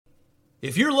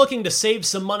If you're looking to save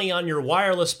some money on your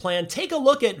wireless plan, take a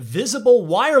look at Visible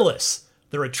Wireless.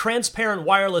 They're a transparent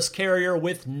wireless carrier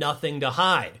with nothing to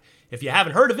hide. If you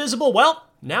haven't heard of Visible, well,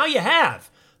 now you have.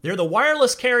 They're the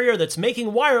wireless carrier that's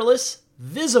making wireless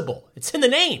visible. It's in the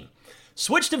name.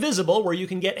 Switch to Visible, where you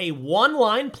can get a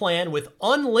one-line plan with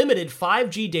unlimited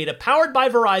 5G data powered by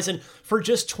Verizon for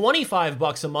just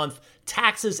 $25 a month,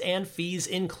 taxes and fees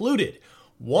included.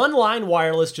 One-line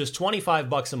wireless, just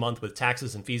 $25 a month with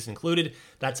taxes and fees included.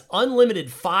 That's unlimited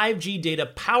 5G data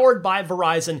powered by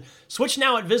Verizon. Switch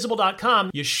now at Visible.com.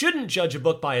 You shouldn't judge a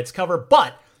book by its cover,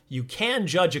 but you can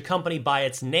judge a company by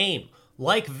its name,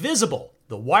 like Visible,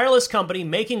 the wireless company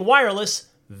making wireless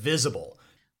visible.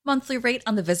 Monthly rate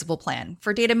on the Visible plan.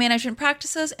 For data management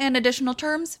practices and additional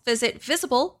terms, visit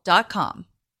Visible.com.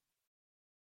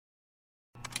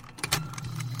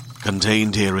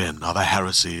 Contained herein are the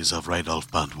heresies of Radolf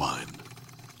Burntwine,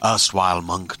 erstwhile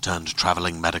monk turned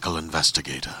traveling medical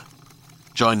investigator.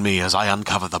 Join me as I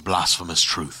uncover the blasphemous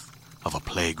truth of a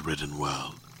plague-ridden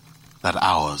world, that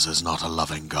ours is not a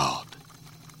loving God,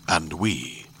 and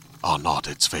we are not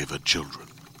its favored children.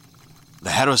 The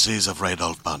heresies of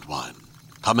Radolf Burntwine,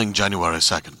 coming January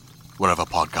 2nd, wherever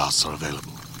podcasts are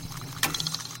available.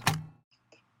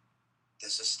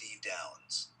 This is Steve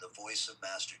Downs, the voice of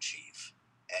Master Chief,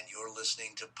 and you're listening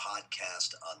to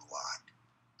Podcast Unlocked,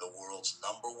 the world's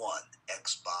 #1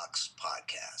 Xbox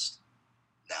podcast.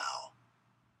 Now,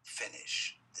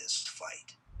 finish this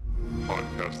fight.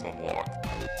 Podcast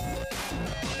Unlocked.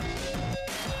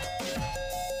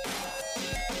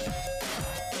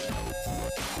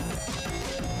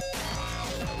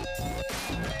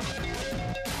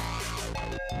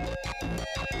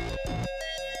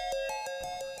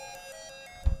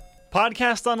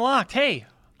 Podcast Unlocked. Hey,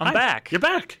 I'm Hi. back. You're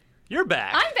back. You're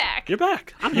back. I'm back. You're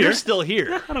back. I'm here. You're still here.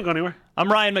 Yeah, I don't go anywhere.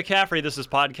 I'm Ryan McCaffrey. This is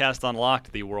Podcast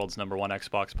Unlocked, the world's #1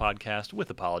 Xbox podcast, with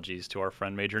apologies to our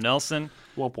friend Major Nelson.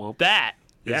 Womp womp. That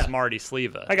is Yeah. Marty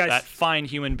Sleva. Hi, guys. That fine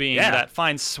human being, Yeah. that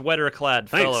fine sweater-clad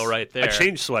Thanks. fellow right there. I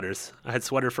changed sweaters. I had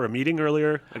sweater for a meeting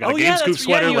earlier. I got Oh, a yeah, GameScoop that's-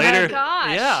 sweater yeah, you later. had-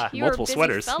 Gosh, Yeah. you were a Multiple busy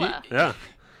sweaters. fella. Yeah.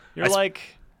 You're like,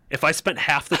 If I spent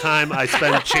half the time I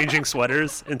spend changing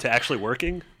sweaters into actually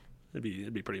working, it'd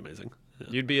be pretty amazing. Yeah.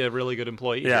 you'd be a really good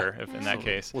employee Yeah. here if in that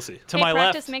case. We'll see. To Hey, my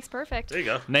practice left, makes perfect. There you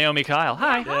go. Naomi Kyle.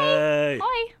 Hi. Yay.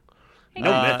 Hi. Hey,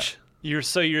 No guys. Mitch. You're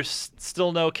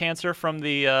still no cancer from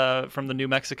the New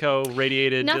Mexico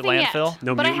radiated Nothing landfill. yet.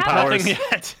 No But I mutant have powers. Nothing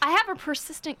yet. I have a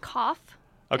persistent cough.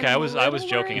 Okay, and I I'm was a little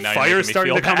joking. worried. Now you're Fire's making me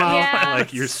starting feel to come bad. out. Yeah.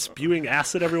 Like you're spewing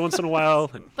acid every once in a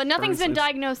while. But nothing's been Burns.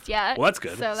 diagnosed yet. Well, that's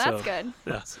good. So that's good.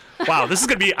 Yeah. Wow, this is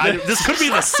gonna be. This could be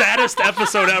the saddest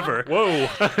episode ever. Whoa.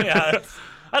 Yeah.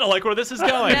 I don't like where this is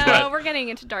going. No, we're getting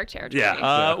into dark territory.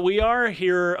 Yeah. We are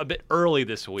here a bit early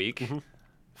this week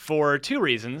for two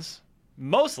reasons.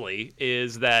 Mostly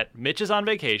is that Mitch is on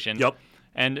vacation. Yep.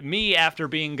 And me, after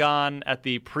being gone at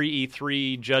the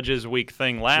pre-E3 Judges Week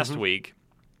thing last week,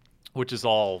 which is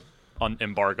all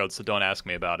embargoed, so don't ask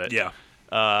me about it. Yeah.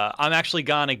 I'm actually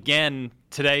gone again.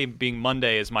 Today being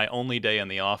Monday is my only day in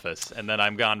the office, and then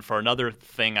I'm gone for another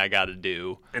thing I got to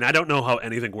do. And I don't know how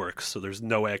anything works, so there's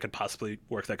no way I could possibly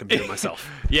work that computer myself.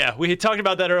 Yeah, we had talked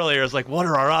about that earlier. It's like, what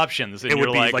are our options? And It you're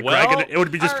would be like well, Greg and, it would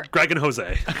be just Are- Greg and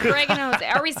Jose. Greg and Jose.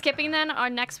 Are we skipping then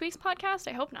on next week's podcast?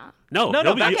 I hope not. no,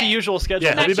 he'll be- back to usual schedule.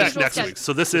 Yeah, he'll be Next back usual next schedule. week.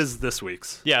 So this is this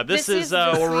week's. Yeah, this is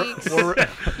this we're, week's. we're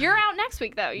You're out next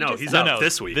week, though. You No, just he's said. out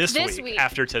this week. This This week week.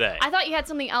 after today. I thought you had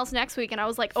something else next week, and I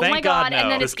was like, oh Thank my God, God. And no.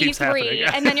 then This it's keeps E3, happening.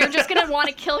 and then you're just going to want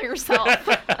to kill yourself.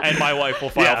 And my wife will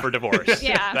file Yeah. for divorce.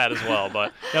 Yeah. That as well.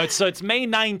 But no, it's May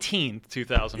 19th,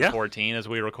 2014, as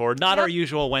we record. Not Yep. our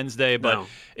usual Wednesday, but No.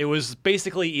 it was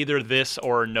basically either this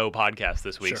or no podcast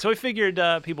this week. Sure. So we figured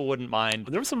people wouldn't mind.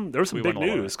 There was some We big went along.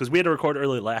 news because we had to record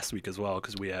early last week as well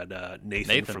because we had Nathan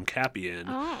Nathan. from Cappy in.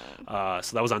 Oh.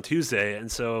 So that was on Tuesday,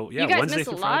 and so yeah, You guys Wednesday missed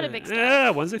through a lot Friday. of big stuff. Yeah,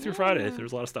 Wednesday through Friday. There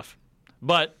was a lot of stuff.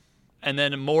 But, and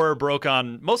then more broke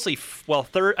on mostly,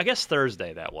 I guess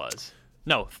Thursday that was.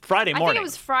 No, Friday I morning. think it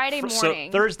was Friday So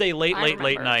morning. Thursday late I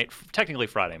remember. night. Technically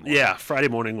Friday morning. Yeah, Friday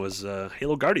morning was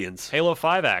Halo Guardians. Halo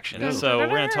 5 action. Yeah. So we're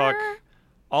going to talk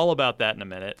all about that in a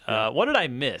minute. What did I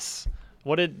miss?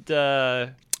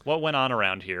 What went on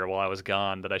around here while I was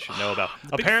gone that I should know about?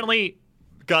 Apparently,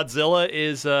 Godzilla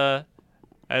is,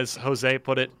 as Jose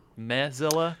put it,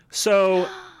 mehzilla. So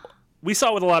we saw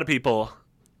it with a lot of people.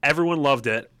 Everyone loved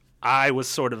it. I liked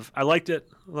it.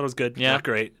 I thought it was good. Yeah. Not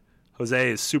great.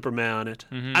 Jose is super mad on it.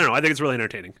 I don't know. I think it's really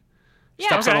entertaining. Yeah.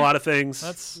 Steps on Okay. a lot of things.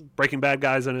 That's- Breaking Bad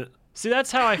guys in it. See,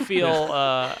 that's how I feel.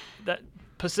 That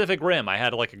Pacific Rim. I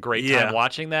had like a great time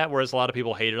watching that, whereas a lot of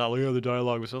people hated on the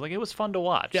dialogue was like it was fun to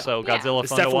watch. Yeah. So Godzilla It's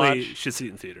fun to definitely watch. should see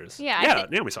it in theaters. Yeah,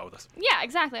 Naomi saw it with us. Yeah,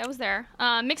 exactly. I was there.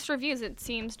 Mixed reviews, it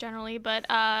seems, generally. But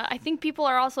I think people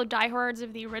are also diehards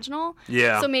of the original.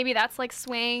 Yeah. So maybe that's like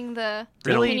swaying the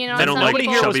Really? opinion on They don't some like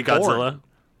people. here was chubby Godzilla.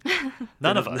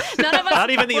 None of us. None of us Not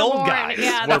even the were old born. guys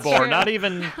Yeah, were that's born. true. Not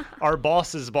even our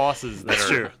bosses' bosses. That's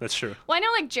true. That's true. Well, I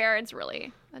know like Jared's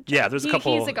really. Yeah, there's a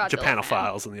couple He's a Godzilla fan.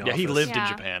 Japanophiles in the office. Yeah, he lived Yeah.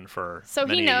 in Japan for So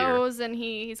many he a year. knows, and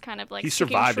he's kind of like He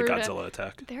sticking survived a true to- Godzilla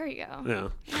attack. There you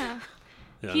go. Yeah.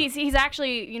 Yeah. He's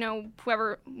actually,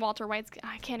 whoever Walter White's,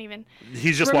 I can't even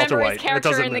He's just remember Walter his White. It character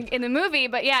doesn't in matter. the movie,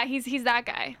 but yeah, he's that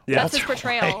guy. Yeah. That's his Walter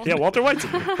portrayal. Yeah, Walter White's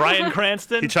in there. Bryan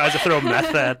Cranston. He tries to throw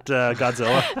meth at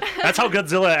Godzilla. That's how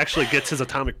Godzilla actually gets his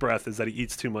atomic breath, is that he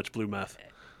eats too much blue meth.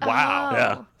 Wow.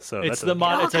 Yeah. So It's that's the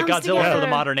all it's a comes Godzilla for the together.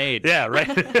 modern age. Yeah, right.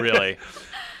 Really.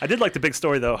 I did like the big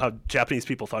story though, how Japanese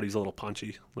people thought he was a little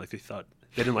punchy. Like they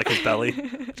didn't like his belly.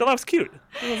 So that was cute.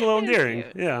 It was a little endearing.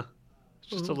 cute. Yeah.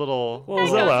 Just a little. Little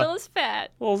Hey, Zilla. Godzilla's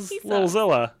fat. Little He little sucks.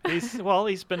 Zilla.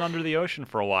 He's been under the ocean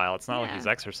for a while. It's not like Yeah. he's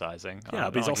exercising. Yeah,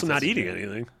 but he's also not eating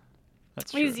anything.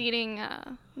 That's true. He's eating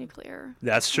nuclear.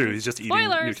 That's true. He's just eating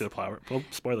Spoilers. nuclear power. Well,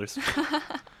 spoilers.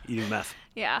 Eating meth.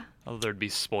 Yeah. Oh, there'd be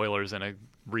spoilers in a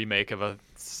remake of a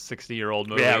 60-year-old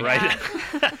movie. Yeah, right.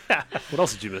 What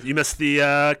else did you miss? You missed the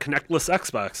connectless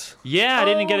Xbox. Yeah, I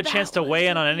didn't get a that chance to weigh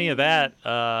in on any of that.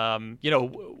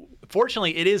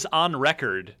 Fortunately, it is on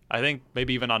record. I think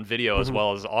maybe even on video Mm-hmm. as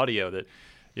well as audio that,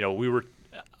 we were.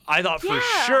 I thought for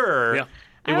Yeah. sure Yeah. it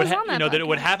I would, was on that that it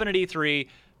would podcast. happen at E3.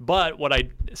 But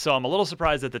so I'm a little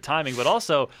surprised at the timing. But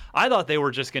also, I thought they were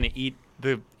just going to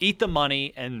eat the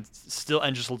money and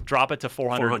just drop it to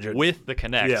 400 with the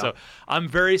Kinect. Yeah. So I'm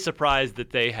very surprised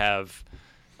that they have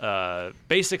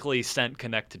basically sent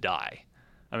Kinect to die.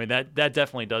 I mean that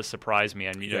definitely does surprise me.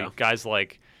 And guys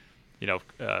like,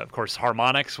 of course,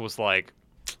 Harmonix was like,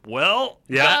 well,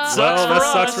 that sucks well, for that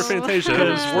us sucks for Fantasia.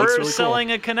 because That's we're really cool.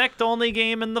 selling a Kinect only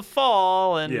game in the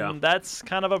fall, and Yeah. that's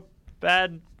kind of a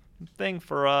bad thing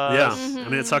for Yeah, us. I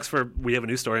mean it sucks for. We have a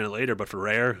news story on it later, but for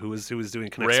Rare, who was doing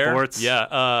Kinect Rare, Sports,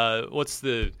 yeah. What's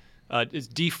the is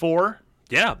D4?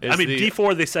 yeah. Is I mean the-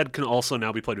 D4 they said can also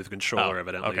now be played with a controller, Oh,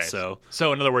 evidently. okay.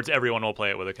 So in other words, everyone will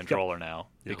play it with a controller now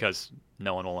because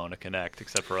no one will own a Kinect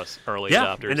except for us early yeah,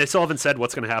 adopters. and they still haven't said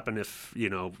what's going to happen if you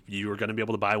were going to be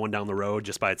able to buy one down the road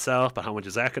just by itself. But how much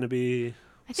is that going to be?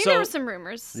 I think So- there were some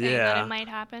rumors saying that Yeah. it might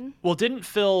happen. Well, didn't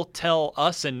Phil tell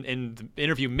us in the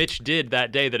interview Mitch did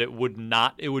that day that it would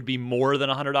be more than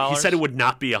 $100? He said it would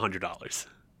not be $100.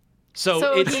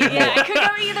 So it's it could go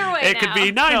either way. It could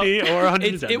be 90 or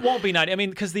 110. It won't be 90. I mean,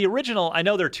 because the original, I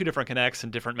know there are two different Kinects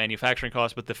and different manufacturing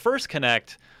costs, but the first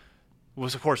Kinect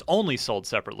was, of course, only sold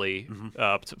separately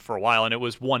for a while, and it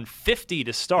was $150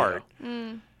 to start.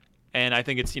 Mm. And I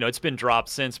think it's been dropped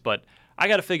since, but I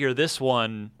got to figure this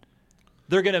one.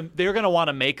 They're gonna want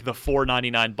to make the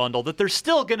 $4.99 bundle that they're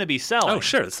still gonna be selling. Oh,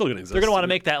 sure, it's still going to exist. They're going to want to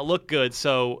make that look good,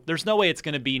 so there's no way it's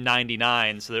going to be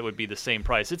 $99 so that it would be the same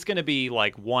price. It's going to be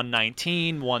like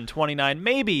 $119, $129,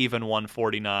 maybe even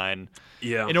 $149.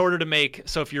 Yeah. In order to make,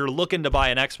 so if you're looking to buy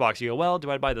an Xbox, you go, well, do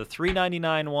I buy the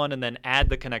 $399 one and then add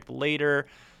the Kinect later?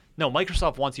 No,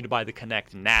 Microsoft wants you to buy the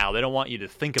Kinect now. They don't want you to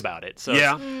think about it. So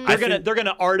Yeah. they're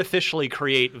gonna artificially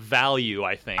create value,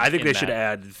 I think. I think in they should that.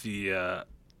 add the.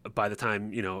 By the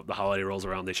time the holiday rolls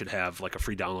around, they should have like a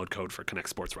free download code for Kinect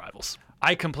Sports Rivals.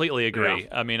 I completely agree.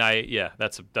 Yeah. I mean,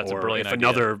 that's a Or brilliant if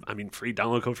idea. free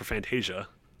download code for Fantasia.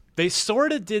 They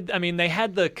sort of did. I mean, they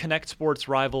had the Kinect Sports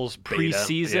Rivals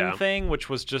preseason yeah. thing, which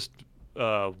was just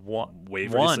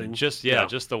Wave one, racing? just Yeah.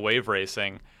 just the wave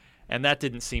racing, and that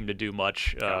didn't seem to do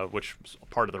much. Which was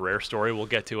part of the Rare story we'll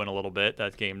get to in a little bit.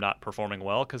 That game not performing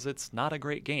well because it's not a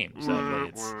great game. Sadly,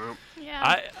 it's.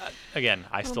 Yeah.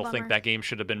 I still think bummer. that game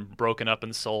should have been broken up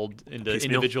and sold into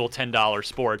Piecemeal. individual $10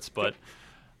 sports, but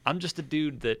I'm just a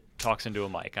dude that talks into a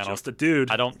mic. Just a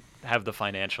dude. I don't have the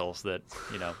financials that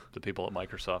the people at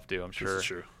Microsoft do. I'm This sure. is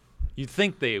true. You'd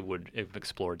think they would have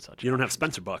explored such. You don't have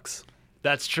Spencer bucks.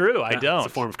 That's true. I don't. It's a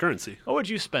form of currency. What would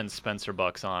you spend Spencer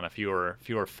bucks on if you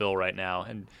were Phil right now,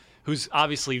 and who's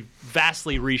obviously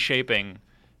vastly reshaping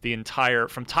the entire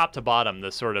from top to bottom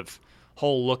the sort of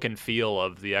whole look and feel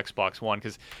of the Xbox One?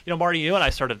 Because Marty, you and I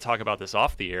started to talk about this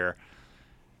off the air.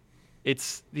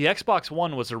 It's the Xbox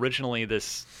One was originally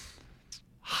this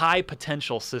high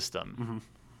potential system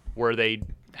where they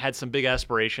had some big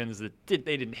aspirations that they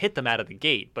didn't hit them out of the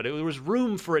gate, but there was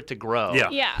room for it to grow. Yeah.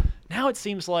 Yeah. Now it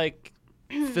seems like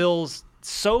Phil's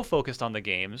so focused on the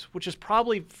games, which is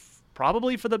probably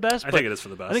for the best. I but think it is for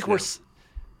the best, I think yeah.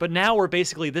 but now we're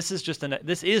basically this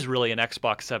is really an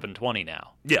Xbox 720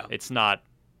 now. Yeah. It's not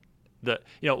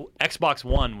Xbox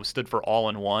One stood for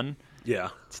all-in-one. Yeah.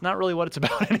 It's not really what it's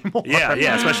about anymore.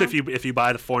 Yeah, especially if you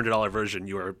buy the $400 version,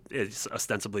 it's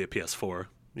ostensibly a PS4,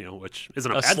 which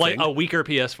isn't a bad thing. A weaker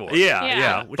PS4.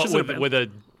 Yeah, which but is with a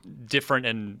different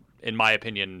and, in my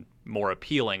opinion, more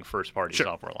appealing first-party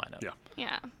software lineup.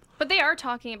 Yeah. But they are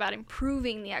talking about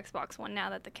improving the Xbox One now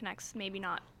that the Kinect's maybe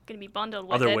not going to be bundled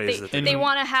with Other it. ways They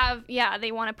want to have,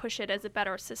 they want to push it as a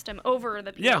better system over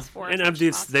the PS4. And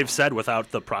they've said without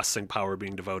the processing power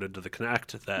being devoted to the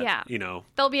Kinect that,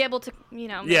 they'll be able to, make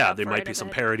up there for might it be a some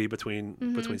bit. parity between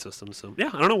systems. So, I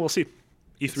don't know. We'll see.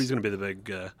 E3 is going to be the big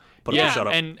put up or shut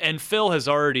up. And Phil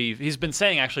he's been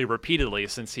saying actually repeatedly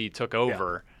since he took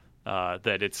over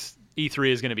that it's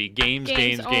E3 is going to be games.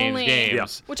 Yeah.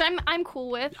 Which I'm cool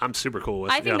with. I'm super cool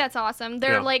with. I think that's awesome.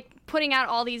 They're putting out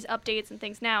all these updates and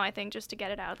things now, I think, just to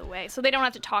get it out of the way. So they don't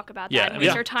have to talk about that and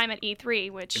waste their time at E3,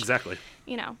 which exactly.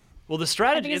 Well, the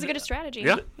strategy I think is a good strategy.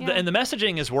 Yeah. And the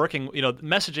messaging is working.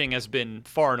 Messaging has been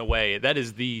far and away. That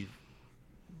is the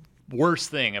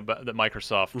worst thing about that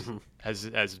Microsoft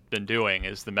has been doing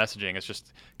is the messaging. It's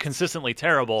just consistently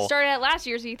terrible. Started at last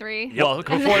year's E3. Well,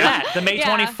 before that, the May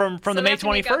 20 from So the May that's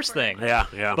what we got 21st for thing.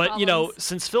 Yeah. But Problems.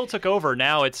 since Phil took over,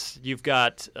 now you've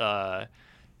got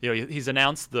he's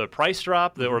announced the price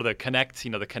drop or the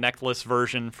Kinect, the Kinectless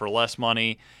version for less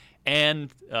money,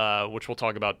 and which we'll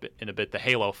talk about in a bit, the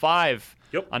Halo 5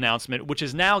 announcement, which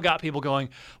has now got people going,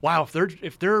 wow,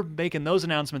 if they're making those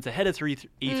announcements ahead of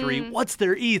E3, what's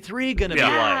their E3 going to be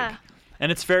like?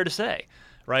 And it's fair to say,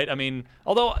 right? I mean,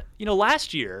 although,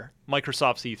 last year,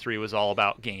 Microsoft's E3 was all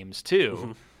about games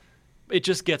too. It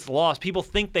just gets lost. People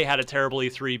think they had a terrible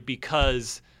E3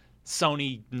 because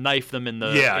Sony knifed them in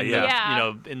the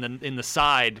in the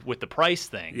side with the price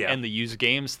thing and the used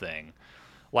games thing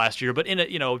last year. But if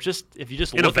you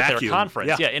just look at their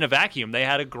conference, in a vacuum, they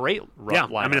had a great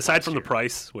lineup. I mean, aside from the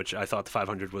price, which I thought the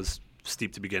 500 was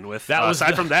steep to begin with. That was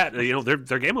aside from that,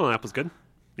 their game lineup was good.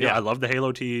 Yeah, I loved the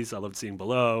Halo tease. I loved seeing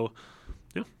Below.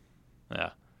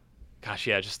 Yeah. Gosh,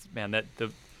 just man, that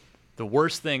the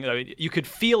worst thing. I mean, you could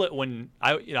feel it when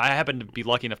I happened to be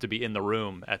lucky enough to be in the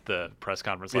room at the press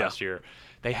conference last year.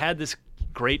 They had this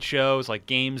great shows like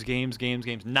games,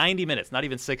 90 minutes, not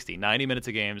even 60, 90 minutes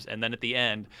of games, and then at the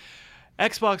end,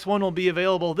 Xbox One will be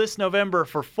available this November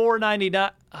for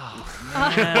 $4.99. Oh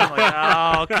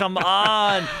man! Come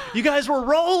on! You guys were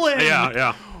rolling.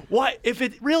 Yeah. Why? If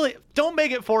it really don't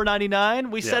make it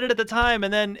 $4.99. We said it at the time,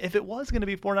 and then if it was going to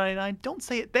be $4.99, don't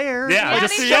say it there. Put it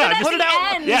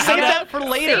out. Save that for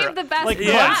later. Save the best like for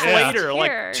months last. later, Here.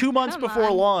 like 2 months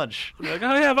before launch. Like,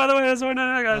 by the way, it's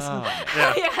 $4.99,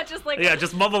 guys. Just like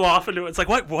just mumble off into it. It's like,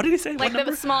 what did he say? like what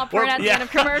the small print at the end of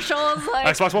commercials. Like,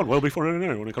 Xbox One will be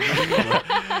 $4.99 when it comes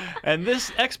out. And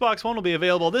this Xbox One will be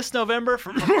available this November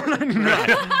for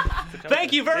 $4.99.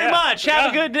 Thank you very much.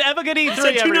 Have a good E3,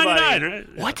 said everybody. $2.99,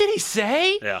 right? What did he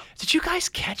say? Yeah. Did you guys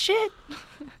catch it?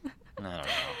 I don't know.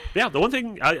 Yeah, the one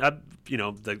thing the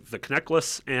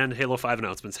Kinectless and Halo 5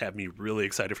 announcements have me really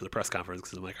excited for the press conference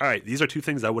because I'm like, all right, these are two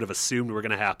things I would have assumed were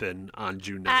going to happen on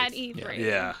June 9th. at E3.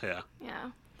 Yeah.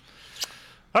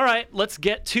 All right, let's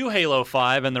get to Halo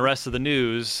 5 and the rest of the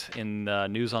news in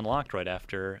News Unlocked right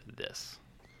after this.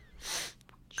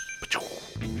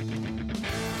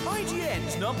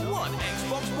 IGN's #1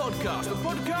 Xbox podcast, the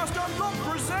Podcast Unlocked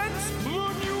presents the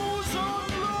News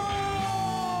Unlocked!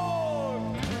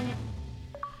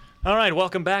 All right,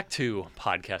 welcome back to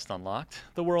Podcast Unlocked,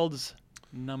 the world's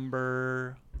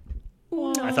number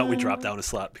one. I thought we dropped down a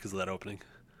slot because of that opening.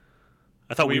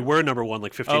 I thought we were number 1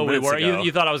 like 15 minutes ago.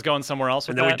 You thought I was going somewhere else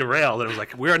with and then that? we derailed, and it was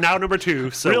like, we are now number 2.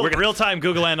 So real-time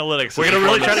Google Analytics. We're going to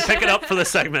really try to pick it up for this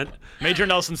segment. Major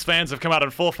Nelson's fans have come out in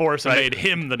full force and made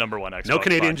him the number 1 Xbox No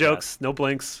Canadian podcast. jokes, no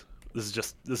blinks.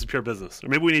 This is pure business. Or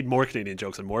maybe we need more Canadian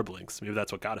jokes and more blinks. Maybe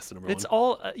that's what got us to number 1. It's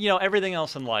all, everything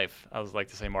else in life, I would like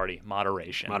to say, Marty,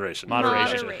 moderation. Moderation.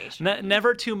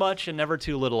 Never too much and never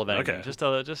too little of anything.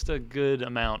 Okay. Just a good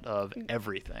amount of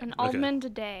everything. An almond a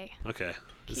day. Okay.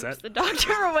 Keeps the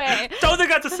doctor away. Don't think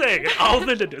got to sing. An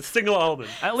almond, a single almond.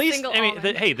 At least, Single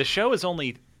the show is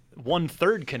only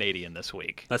 1/3 Canadian this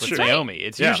week. That's with true. Naomi.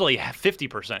 It's usually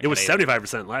 50%. It was Canadian.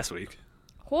 75% last week.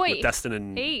 Hoy. With Destin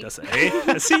and Hey. Destin. Hey?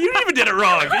 See, you even did it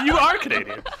wrong. You are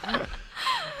Canadian.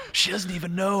 She doesn't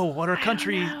even know what her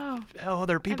country, how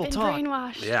other people I've been talk.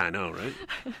 brainwashed. Yeah, I know,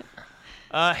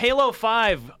 right? Halo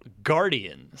 5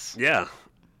 Guardians. Yeah.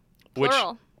 Which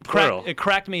Plural. It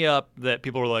cracked me up that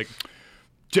people were like,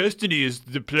 Destiny is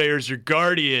the players are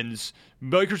Guardians.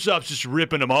 Microsoft's just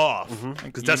ripping them off.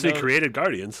 Because Destiny created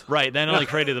Guardians. Right, they not only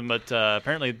created them, but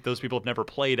apparently those people have never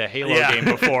played a Halo game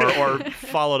before or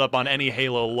followed up on any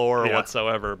Halo lore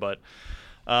whatsoever. But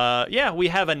we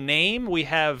have a name. We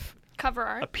have Cover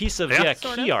art. a piece of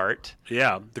Sort key of. art.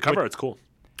 Yeah, the cover art's cool.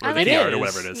 Or I the like key it. art or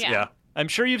whatever it is. Yeah. Yeah. I'm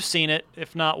sure you've seen it.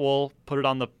 If not, we'll put it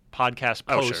on the podcast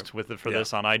Oh, post sure. with it for Yeah.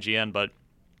 this on IGN. But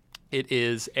it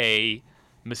is a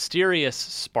mysterious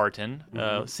Spartan,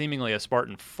 seemingly a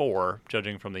Spartan 4,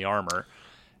 judging from the armor,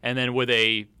 and then with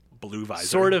a Blue visor.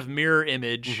 sort of mirror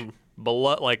image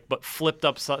below, but flipped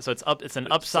up. So it's up. It's an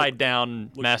upside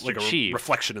down Master like a Chief.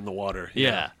 reflection in the water.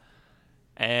 Yeah.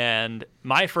 And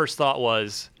my first thought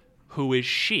was, who is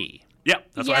she? Yeah,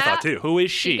 that's what I thought too. Who is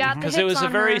she? got the Because it hits was a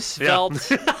on very her.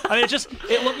 svelte. I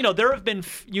mean, there have been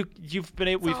we've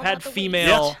all had about the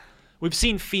female. Yes. We've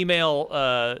seen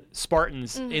female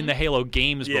Spartans in the Halo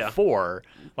games Yeah. before,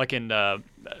 like in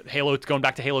Halo, going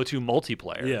back to Halo 2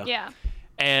 multiplayer. Yeah. Yeah.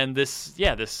 And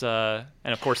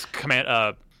and of course,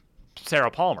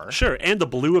 Sarah Palmer. Sure, and the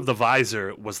blue of the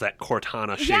visor was that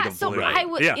Cortana shade Yeah, of so blue. I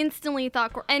yeah. instantly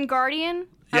thought, and Guardian,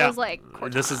 I Yeah. was like,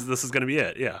 This is going to be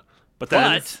it. Yeah, but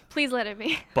then please let it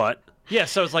be. but Yeah,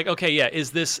 so it's like, okay, yeah,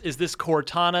 is this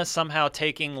Cortana somehow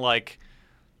taking like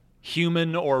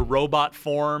human or robot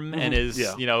form and is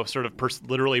sort of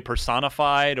literally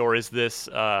personified, or is this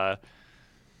what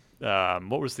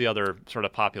was the other sort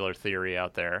of popular theory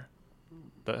out there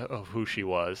of who she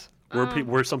was?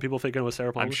 were some people thinking it was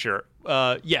Sarah Palmer? I'm sure.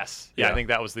 Yes, yeah, Yeah. I think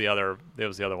that was the other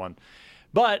one.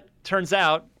 But turns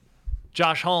out,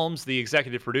 Josh Holmes, the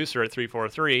executive producer at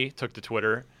 343, took to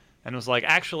Twitter and was like,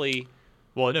 actually,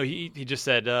 well, no, he just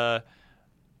said,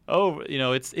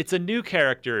 it's a new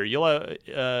character. You'll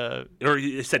Or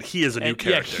he said he is a new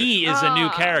character. Yeah, he is a new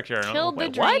character. And I'm Killed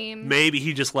like, the "Wait, what?" dream. Maybe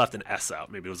he just left an S out.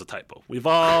 Maybe it was a typo. We've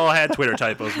all had Twitter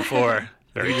typos before.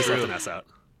 Or he just left an S out.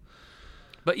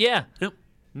 But yeah, Yep.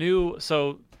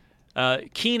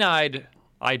 keen-eyed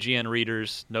IGN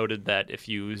readers noted that if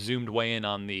you zoomed way in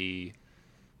on the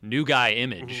new guy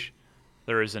image,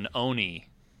 there is an Oni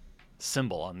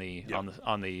symbol on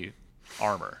the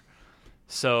armor.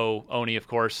 So Oni, of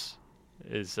course,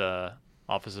 is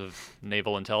Office of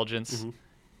Naval Intelligence,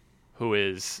 who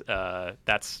is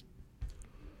that's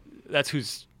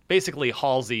who's basically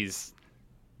Halsey's.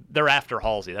 They're after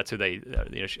Halsey. That's who they.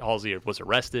 Halsey was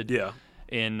arrested. Yeah.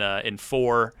 In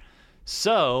 4.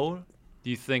 So, do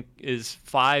you think is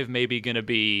 5 maybe going to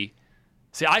be?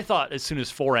 See, I thought as soon as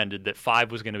 4 ended that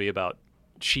 5 was going to be about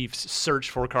Chief's search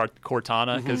for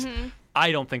Cortana, because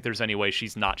I don't think there's any way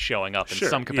she's not showing up in Sure,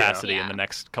 some capacity in the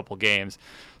next couple games.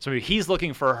 So maybe he's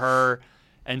looking for her,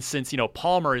 and since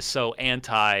Palmer is so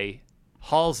anti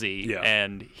Halsey,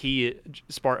 and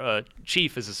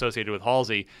Chief is associated with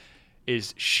Halsey.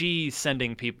 Is she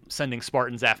sending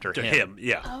Spartans after To him? him,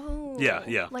 yeah. Oh.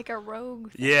 Yeah. Like a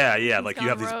rogue thing. Yeah. He's Like you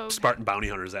gone have rogue. these Spartan bounty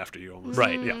hunters after you almost.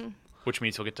 Right. Yeah. Which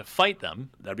means he'll get to fight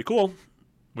them, That'd be cool.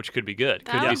 which could be good.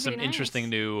 That Could would be be some nice. interesting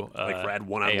new Like rad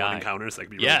one-on-one AI. encounters. That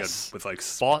could be Yes. really good with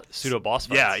like Pseudo boss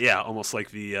fights. Yeah. Almost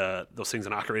like the those things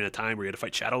in Ocarina of Time where you had to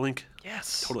fight Shadow Link.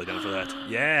 Yes. Totally down for that.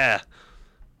 Yeah.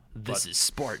 This is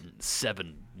Spartan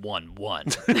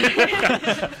 711.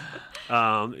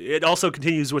 It also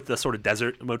continues with the sort of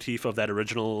desert motif of that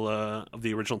original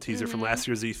teaser from last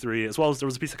year's E3, as well as there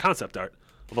was a piece of concept art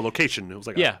of a location. It was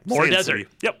like more sand desert. city.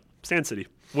 Yep, Sand City.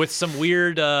 With some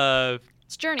weird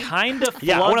It's Journey. kind of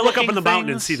Yeah, I want to look up in flood-looking the mountain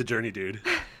and things. see the journey, dude.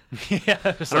 Yeah,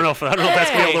 I don't know if that's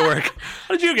gonna be able to work.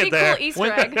 How did you get Pretty there? cool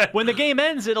Easter egg. when the game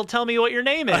ends, it'll tell me what your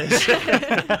name is.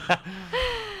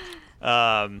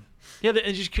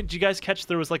 Did you guys catch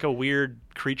there was like a weird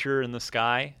creature in the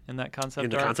sky in that concept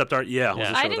In the art? concept art, yeah.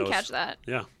 wasn't I sure didn't what catch that.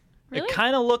 Yeah. Really? It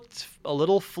kind of looked a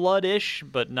little flood-ish,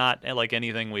 but not like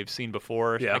anything we've seen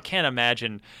before. Yeah. I can't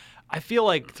imagine. I feel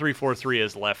like 343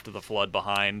 has left the flood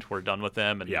behind. We're done with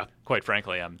them, and Yeah. quite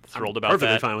frankly, I'm thrilled about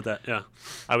Perfectly that. fine with that. Yeah.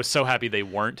 I was so happy they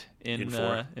weren't in In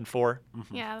 4. In 4.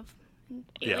 Yeah.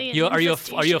 Yeah. Alien Are you a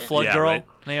infestation. flood Yeah, girl, right.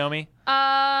 Naomi?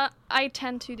 I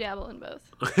tend to dabble in both.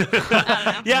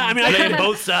 Yeah, I mean, I Playing can,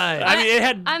 both sides. I mean, it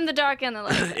had I'm the dark and the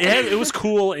light. it was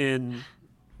cool in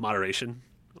moderation,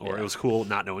 or it was cool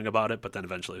not knowing about it, but then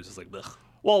eventually it was just like, ugh.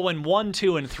 Well, when 1,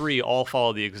 2, and 3 all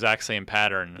follow the exact same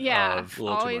pattern Yeah. of A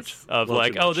little too Always. much. of A little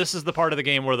like, too oh, much. this is the part of the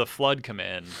game where the flood come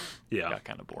in. Yeah. Got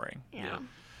kind of boring. Yeah.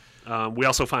 We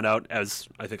also found out, as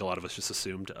I think a lot of us just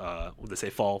assumed, when they say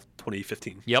fall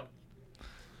 2015. Yep.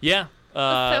 Yeah.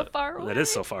 So far away. That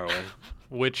is so far away.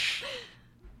 Which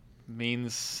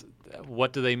means,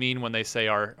 what do they mean when they say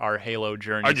our Halo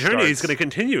journey? Our journey is starts? going to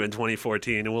continue in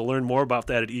 2014, and we'll learn more about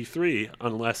that at E3,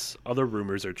 unless other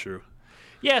rumors are true.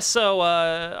 Yeah. So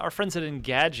our friends at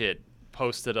Engadget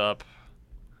posted up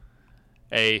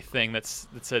a thing that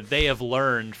said they have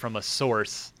learned from a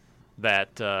source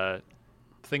that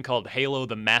thing called Halo: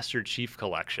 The Master Chief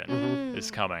Collection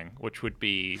is coming, which would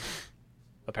be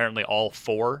apparently all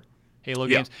 4 Halo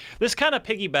games. This kind of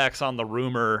piggybacks on the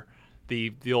rumor, the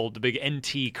big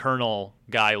NT kernel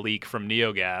guy leak from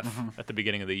NeoGAF at the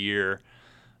beginning of the year,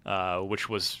 which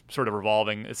was sort of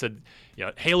revolving. It said,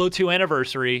 Halo 2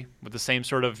 Anniversary with the same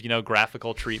sort of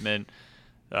graphical treatment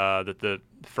that the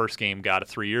first game got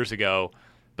 3 years ago.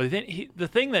 But then the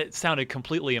thing that sounded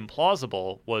completely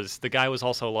implausible was the guy was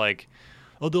also like,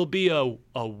 oh, there'll be a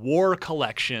War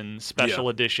Collection special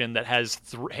edition that has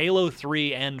Halo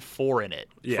 3 and 4 in it,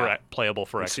 playable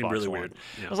for Xbox seemed really One. weird.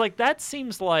 Yeah. I was like, that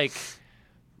seems like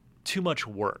too much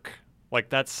work. Like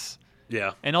that's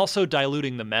and also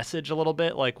diluting the message a little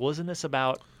bit. Like, wasn't this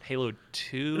about Halo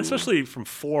 2? And especially from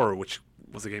 4, which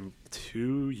was a game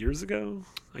 2 years ago,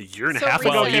 a year and a half recently.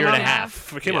 ago. Well, a year and a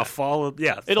half. It came out fall.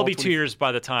 It'll be 2 years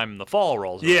by the time the fall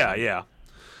rolls. Yeah.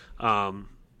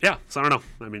 So I don't know.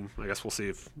 I mean, I guess we'll see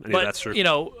if any of that's true.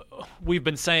 We've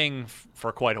been saying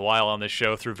for quite a while on this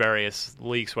show through various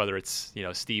leaks, whether it's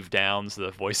Steve Downs,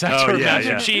 the voice actor of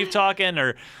Master Chief, talking,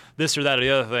 or this or that or the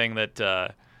other thing, that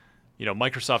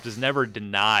Microsoft has never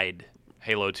denied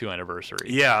Halo 2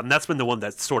 Anniversary. Yeah, and that's been the one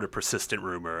that's sort of persistent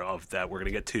rumor of that we're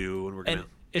going to get 2 and we're going to.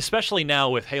 Especially now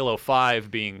with Halo 5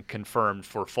 being confirmed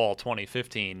for fall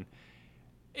 2015,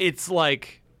 it's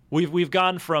like we've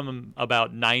gone from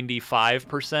about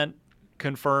 95%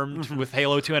 confirmed with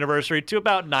Halo 2 Anniversary to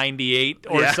about 98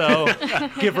 or so,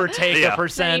 give or take a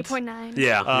percent. 98.9.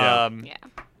 Yeah.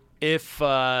 If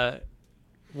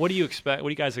what do you expect? What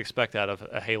do you guys expect out of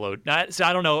a Halo? So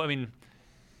I don't know. I mean,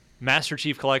 Master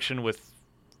Chief Collection with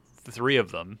 3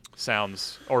 of them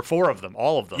sounds, or 4 of them,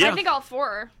 all of them. I think all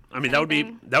 4. I mean, that would be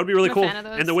really cool.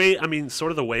 And the way,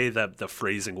 sort of the way that the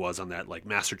phrasing was on that, like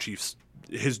Master Chief's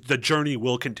the journey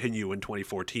will continue in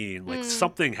 2014. Like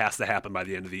something has to happen by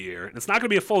the end of the year, and it's not going to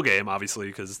be a full game, obviously,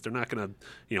 because they're not going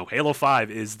to. Halo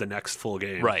 5 is the next full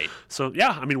game, right? So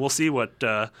we'll see what.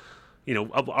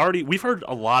 Already we've heard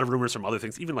a lot of rumors from other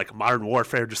things, even like Modern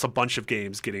Warfare, just a bunch of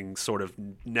games getting sort of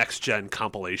next gen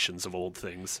compilations of old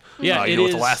things. Yeah,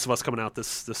 with The Last of Us coming out this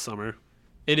summer.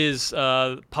 It is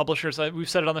publishers. We've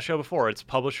said it on the show before. It's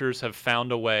publishers have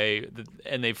found a way,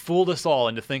 and they've fooled us all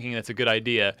into thinking it's a good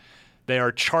idea. They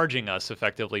are charging us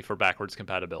effectively for backwards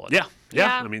compatibility.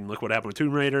 Yeah. I mean, look what happened with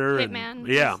Tomb Raider. Hitman.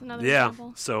 And,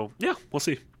 example. So we'll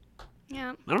see.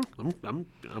 Yeah. I don't know.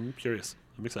 I'm curious.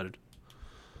 I'm excited.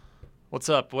 What's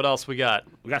up? What else we got?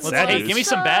 We got sad news. Give me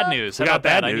some bad news. We got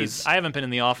bad news. I haven't been in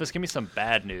the office. Give me some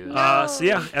bad news.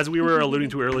 As we were alluding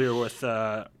to earlier with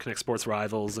Kinect Sports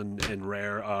Rivals and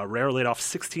Rare, Rare laid off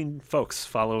 16 folks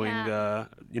following the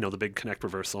big Kinect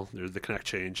reversal, the Kinect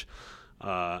change.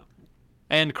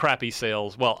 And crappy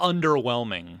sales. Well,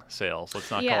 underwhelming sales. Let's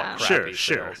not call it crappy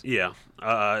sales. Yeah.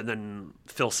 And then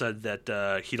Phil said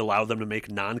that he'd allow them to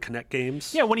make non-Kinect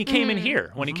games. Yeah, when he came in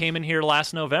here. When he came in here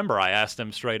last November, I asked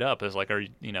him straight up,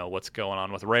 what's going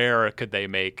on with Rare? Could they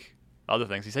make other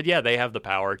things? He said, yeah, they have the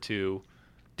power to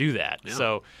do that. Yeah.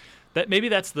 So maybe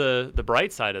that's the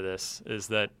bright side of this, is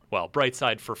that, bright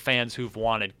side for fans who've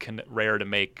wanted Rare to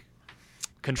make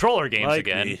controller games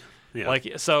again. Me.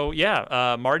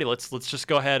 Yeah. Marty, let's just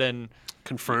go ahead and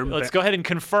confirm. Let's go ahead and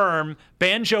confirm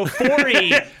Banjo 40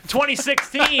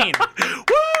 2016. Woo!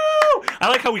 I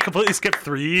like how we completely skipped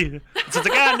 3. So it's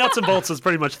like, nuts and bolts is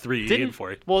pretty much 3 and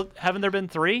 4. Well, haven't there been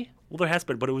 3? Well, there has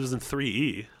been, but it was in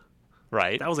 3E.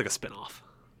 Right. That was like a spinoff.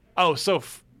 Oh, so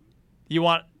you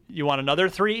want another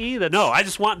 3E? No, I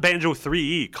just want Banjo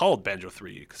 3E called Banjo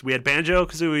 3E, because we had Banjo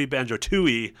Kazooie, Banjo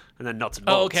 2E, and then nuts and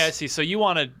bolts. Oh, okay, I see. So you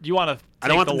want to? I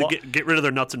don't want them to get rid of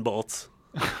their nuts and bolts.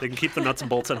 They can keep the nuts and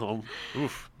bolts at home.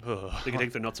 Oof. They can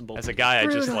take their nuts and bolts. As a guy, I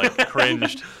just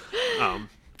cringed.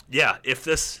 If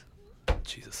this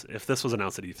was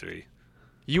announced at E3,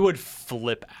 you would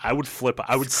flip. I would flip.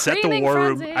 I would set the war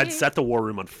room. I'd set the war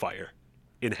room on fire.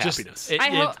 In happiness. I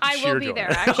will be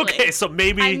there, actually. Okay, so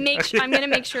maybe I'm going to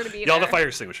make sure to be there. Y'all the fire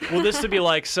extinguisher. Well, this to be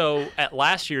like, so at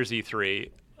last year's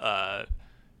E3,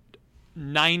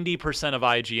 90% of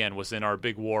IGN was in our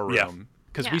big war room.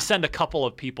 Because we send a couple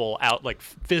of people out,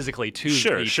 physically to the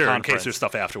conference. In case there's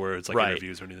stuff afterwards,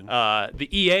 interviews or anything. The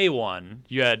EA one,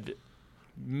 you had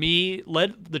me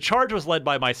the charge was led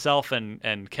by myself and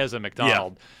Keza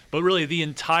McDonald. But really, the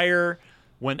entire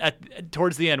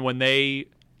towards the end when they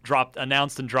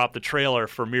announced and dropped the trailer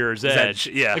for Mirror's Edge.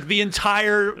 The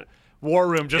entire war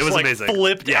room just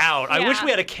flipped out. I wish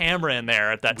we had a camera in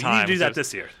there at that time. We need to do that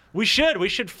this year. We should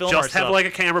film just ourselves. Have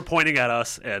a camera pointing at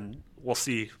us, and we'll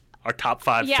see our top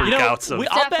 5 freakouts.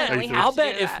 I'll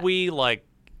bet if we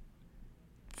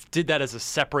did that as a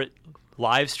separate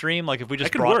live stream, like if we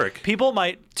just That could work. people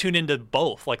might tune into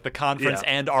both, like the conference Yeah.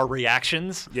 and our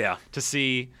reactions. Yeah. To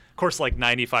see, of course, like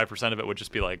 95% of it would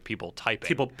just be like people typing.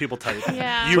 People type.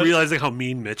 Yeah. You realizing how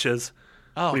mean Mitch is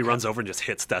Oh, when he okay. runs over and just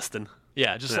hits Destin.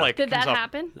 Yeah, just Yeah. like Did comes that up-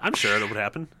 happen? I'm sure that would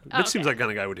happen. Mitch okay. seems like the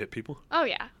kind of guy who would hit people. Oh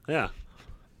yeah. Yeah.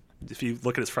 If you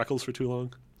look at his freckles for too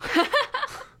long.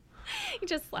 He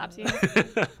just slaps you.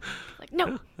 Like, no.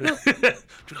 Do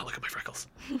not look at my freckles.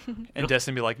 And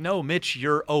Destin be like, "No, Mitch,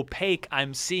 you're opaque.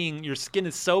 I'm seeing your skin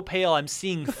is so pale. I'm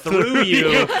seeing through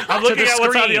you. I'm to looking the at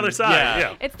what's on the screen." other side.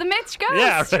 Yeah. It's the Mitch Ghost.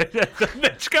 Yeah, right. The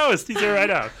Mitch Ghost. He's here right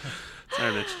now.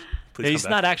 Sorry, Mitch. Please He's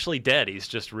come not back. actually dead. He's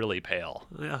just really pale.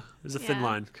 Yeah, there's a thin Yeah.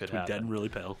 line Could between dead happen. and really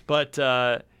pale. But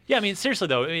yeah, I mean, seriously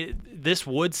though, this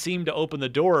would seem to open the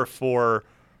door for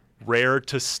Rare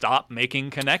to stop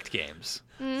making Kinect games.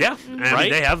 Yeah, and I mean,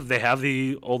 Right? they have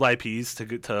the old IPs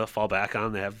to fall back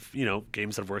on. They have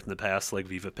games that have worked in the past like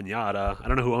Viva Pinata. I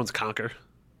don't know who owns Conquer.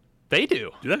 They do.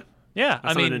 Do they? Yeah,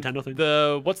 That's I not a mean, Nintendo thing?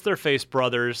 the what's their face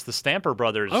brothers, the Stamper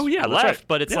brothers. Oh, yeah, that's left, right.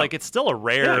 but it's Yeah. like it's still a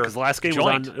Rare. Yeah, because the last game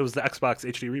joint. was on. It was the Xbox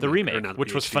HD remake. The or remake, not which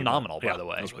the was HD, but- phenomenal, yeah, by the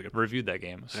way. that was really good. Reviewed that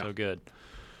game, so Yeah. good.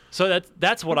 So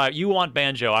that's what you want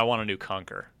Banjo. I want a new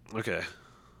Conquer. Okay,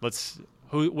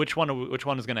 Which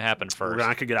one is going to happen we're first?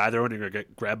 not gonna get either one. You're gonna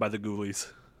get grabbed by the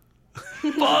Ghoulies.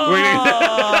 We're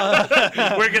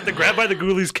gonna get the Grabbed by the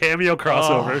Ghoulies cameo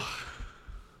crossover.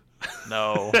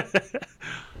 No.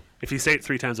 If you say it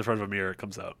 3 times in front of a mirror, it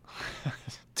comes out.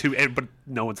 But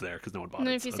no one's there because no one bought And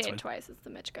then it. if you so say that's it twice, it's the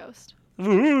Mitch Ghote.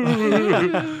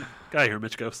 fine. Guy here,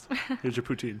 Mitch Ghost. Here's your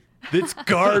poutine. It's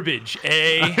garbage,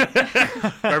 eh?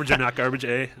 Garbage or not garbage,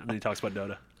 eh? And then he talks about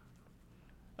Dota.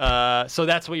 So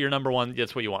that's what your number one.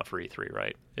 That's what you want for E3,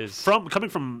 right? Is Coming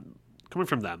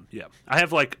from them, yeah. I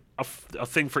have like a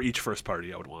thing for each first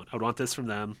party I would want. I would want this from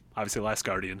them. Obviously, Last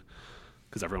Guardian,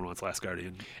 because everyone wants Last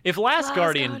Guardian. if Last Last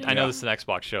Guardian, Guardian. I know this is an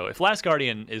Xbox show. If Last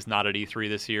Guardian is not at E3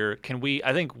 this year,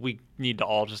 I think we need to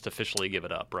all just officially give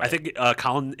it up, right? I think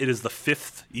Colin. It is the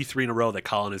 5th E3 in a row that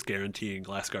Colin is guaranteeing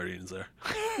Last Guardian is there.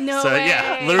 No So way.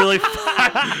 yeah, literally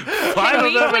five Can of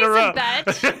we them in a row.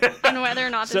 place a bet on whether or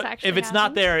not So this actually if it's not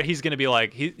happens? there, he's going to be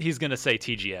like, he's going to say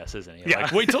TGS, isn't he? Yeah.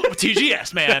 Like, wait till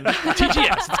TGS, man.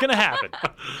 TGS, it's going to happen.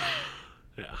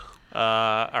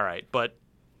 Yeah. All right, but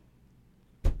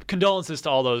condolences to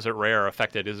all those at Rare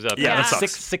affected. Is Yeah, that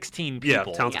sucks. 16 Yeah,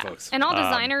 people. talented Yeah. folks. And all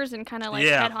designers and kind of like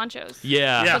yeah. head honchos.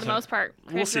 Yeah. Yeah. For the most part.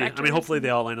 We'll see. I mean, Directors. hopefully they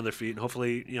all land on their feet, and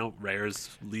hopefully Rare's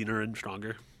leaner and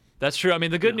stronger. That's true. I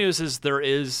mean, the good news is there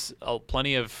is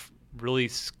plenty of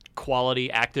really quality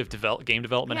active game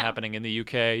development Yeah. happening in the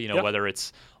UK. Yep. Whether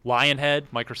it's Lionhead,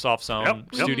 Microsoft's own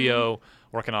Yep. studio,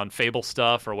 working on Fable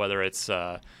stuff, or whether it's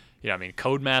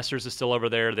Codemasters is still over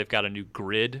there. They've got a new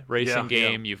Grid racing Yeah,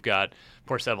 game. You've got, of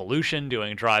course, Evolution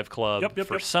doing Drive Club Yep,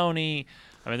 for Sony.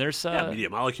 I mean, there's Media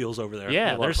Molecules over there.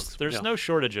 yeah, A lot of folks. there's Yeah. no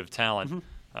shortage of talent.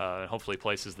 Hopefully,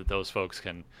 places that those folks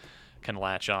can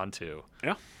latch onto.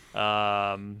 Yeah.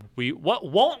 What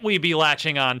won't we be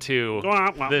latching onto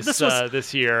Well, this this was-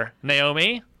 this year,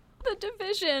 Naomi? The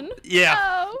Division. Yeah.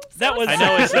 Oh, That so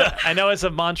was- sad. I know it's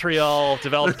a Montreal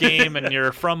developed game, and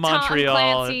you're from Montreal.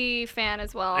 Tom Clancy fan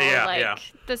as well. Yeah, like, yeah.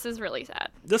 This is really sad.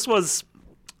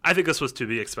 I think this was to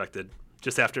be expected.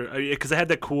 Just after, because it had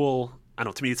that cool. I don't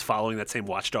know. To me, it's following that same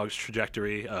Watch Dogs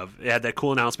trajectory of it had that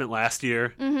cool announcement last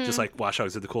year, just like Watch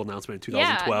Dogs did the cool announcement in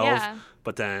 2012. Yeah.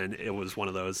 But then it was one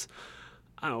of those,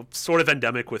 I don't know, sort of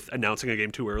endemic with announcing a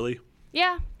game too early.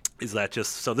 Yeah. Is that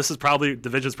just so? This is probably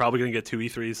Division's probably going to get 2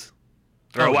 E3s.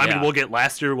 Oh, I yeah. mean, we'll get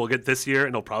last year, we'll get this year, and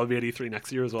it'll probably be at E3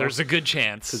 next year as well. There's a good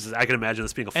chance. 'Cause I can imagine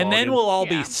this being a fall And then game. we'll all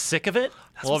Yeah. be sick of it.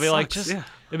 We'll what be like, sucks, just yeah.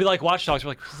 it'll be like Watch Dogs.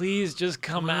 We're like, please just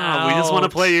come Wow, out. we just want to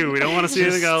play you. We don't want to see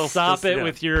Just anything else. Stop Just- it yeah.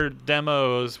 with your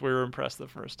demos. We were impressed the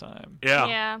first time. Yeah.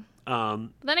 Yeah.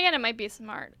 Um, But then again, it might be a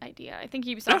smart idea. I think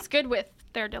Ubisoft's good with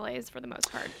their delays for the most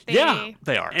part. Yeah.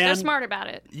 They are. They're And- smart about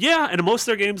it. Yeah, and most of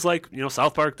their games, like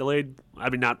South Park, delayed. I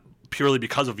mean, not purely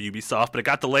because of Ubisoft, but it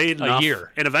got delayed A enough,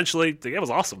 year. and eventually the game was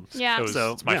awesome. Yeah. It was,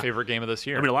 So, it's my yeah. favorite game of this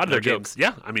year. I mean, a lot of No their joke. games.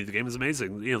 Yeah, I mean, the game is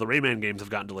amazing. The Rayman games have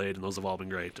gotten delayed, and those have all been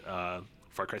great.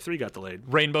 Far Cry 3 got delayed.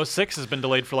 Rainbow Six has been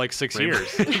delayed for like 6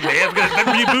 years. They have been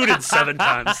rebooted 7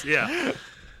 times. Yeah.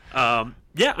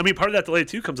 Yeah, I mean, part of that delay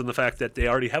too comes in the fact that they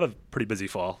already have a pretty busy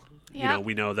fall. Yeah.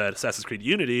 We know that Assassin's Creed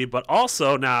Unity, but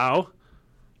also now,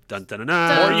 dun dun dun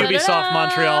More dun, Ubisoft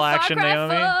Montreal Far action, Cry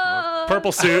Naomi. 4.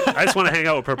 Purple Suit. I just want to hang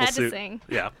out with Purple Had to Suit. sing.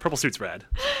 Yeah, Purple Suit's rad.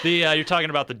 You're talking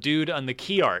about the dude on the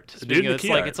key art. dude in Speaking the of, key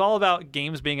it's like art. it's all about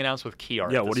games being announced with key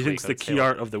art. Yeah, what do you this think's week. the Let's key say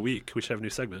art of the week? We should have a new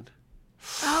segment.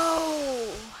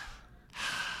 Oh.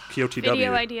 KOTW.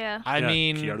 Video idea. I Yeah,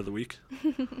 mean, key art of the week.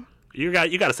 You got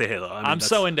to say Halo. I mean, I'm that's-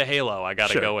 so into Halo. I got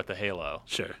to Sure. go with the Halo.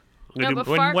 Sure. I'm gonna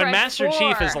do. Far When Cry Master 4.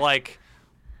 Chief is like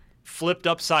flipped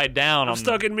upside down, I'm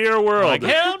stuck in Mirror World. like,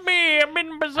 help me, I'm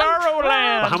in Bizarro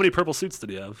Land. How many purple suits did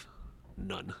he have?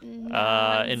 None. In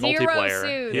Zero multiplayer,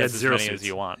 suits. he Yeah, has as zero many as suits.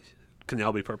 you want. Can they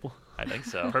all be purple? I think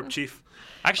so. Perp Chief.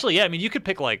 Actually, yeah. I mean, you could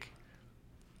pick like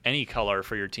any color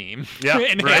for your team. Yeah,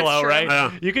 in right. Halo, True. right?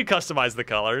 Yeah. You could customize the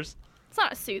colors. It's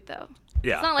not a suit though.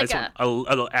 Yeah, It's not like I just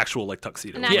want an actual like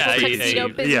tuxedo. An actual Yeah, tuxedo a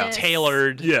business.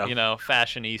 tailored, Yeah.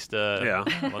 fashionista.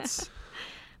 Yeah. Let's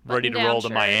ready to Button-down roll to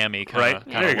shirt. Miami kind Right. of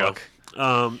There you go. look.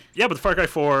 Yeah, but the Far Cry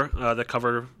 4, the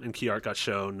cover and key art got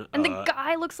shown. And the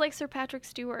guy looks like Sir Patrick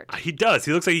Stewart. He does.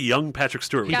 He looks like a young Patrick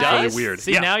Stewart. Which He is does? really weird.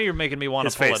 See, yeah. now you're making me want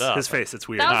his to pull face. it up. His face. It's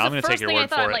weird. That was I'm the gonna first take your thing I word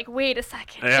for thought. it. Like, wait a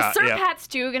second. Yeah, Is Sir yeah. Pat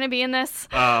Stew gonna be in this?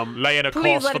 Laying a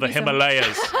Please course let for it the be some-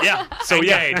 Himalayas. Yeah. So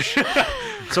yeah. Engage.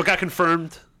 So it got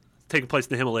confirmed. Taking place in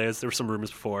the Himalayas. There were some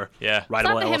rumors before. Yeah. It's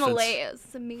Rideable not the elephants. Himalayas.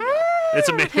 It's Amazing.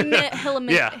 It's a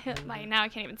Yeah. Now I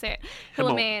can't even say it.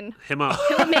 Himalayas.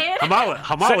 Himalayas. Come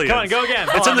on, go again.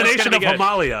 It's Hold in the on, this is nation gonna of be good.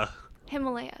 Himalaya.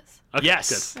 Himalayas. Okay,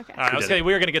 Yes. good. Okay. All right, I was did saying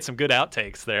we were going to get some good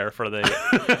outtakes there for the.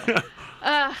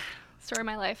 Story of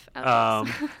my life.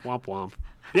 Womp womp.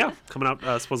 Yeah, coming out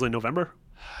supposedly November.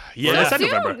 Yeah. Well, they said Soon,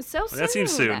 November. so That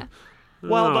seems soon. soon.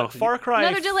 Well, No. but Far Cry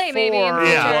Another delay maybe in the 4,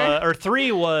 Yeah. future. or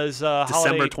 3 was December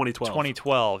holiday 2012.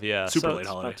 2012, yeah. Super so late it's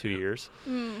holiday, about 2 yeah. years.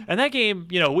 Hmm. And that game,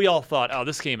 we all thought, oh,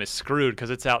 this game is screwed because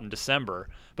it's out in December.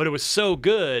 But it was so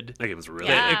good That game was really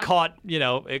Yeah. that it caught,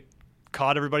 it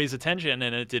caught everybody's attention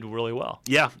and it did really well.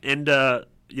 Yeah, and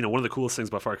one of the coolest things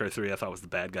about Far Cry 3 I thought was the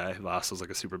bad guy. Voss was like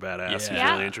a super badass. He was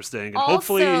Yeah. really interesting. And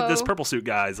hopefully Also- this purple suit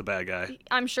guy is a bad guy.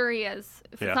 I'm sure he is.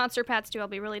 If Yeah. it's not Sir Pat Stew, I'll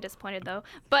be really disappointed though.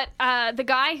 But the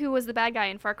guy who was the bad guy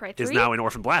in Far Cry 3 Is now in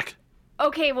Orphan Black.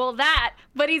 Okay, well that,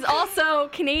 but he's also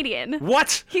Canadian.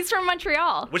 What? He's from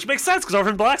Montreal. Which makes sense because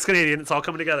Orphan Black's Canadian. It's all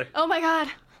coming together. Oh my god.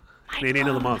 Canadian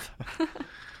of the month.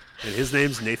 And his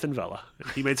name's Nathan Vella.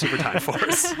 And he made Super Time for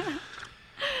us.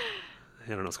 I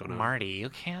don't know what's going on. Marty, you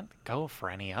can't go for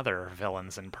any other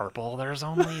villains in purple. There's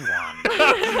only one.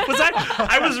 Was that?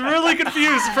 I was really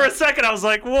confused for a second. I was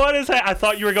like, "What is that?" I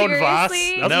thought you were going Voss.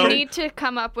 Seriously, That was you pretty- need to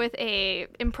come up with a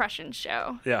impression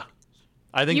show. Yeah.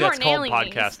 I think You that's are called nailing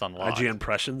these. Podcast Unlocked. IG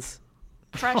Impressions.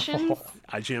 Impressions?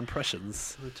 IG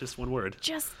Impressions. Just one word.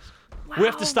 Just wow. We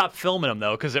have to stop filming them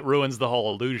though, because it ruins the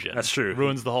whole illusion. That's true.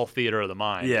 Ruins the whole theater of the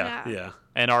mind. Yeah. Yeah. Yeah.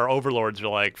 And our overlords are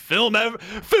like, film ever.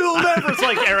 It's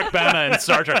like Eric Bana in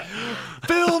Star Trek.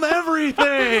 Film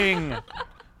everything.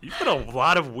 You've got a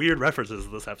lot of weird references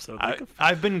in this episode.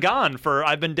 I've been gone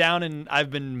I've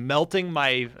been melting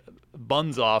my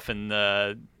buns off in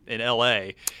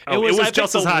L.A. Oh, it was I think,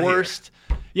 just as the hot here. worst.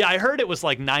 Yeah, I heard it was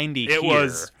like 90 It here,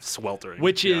 was sweltering.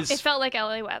 which Yeah. is It felt like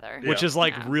LA weather. which Yeah. is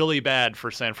like Yeah. really bad for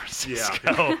San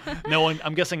Francisco. No one.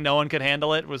 I'm guessing no one could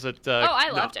handle it. Was it? Oh, I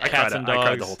loved I it. Cats cried, and I cried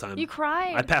the dogs. whole time. You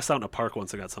cried. I passed out in a park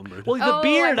once. I got sunburned. Well, the Oh, I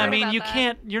beard. I heard mean, about you that.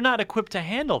 can't. You're not equipped to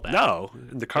handle that. No,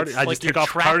 in the It's I like just you're take off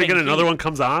trapping cardigan, another heat. one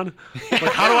comes on.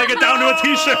 Like, how do I get down to a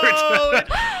t-shirt?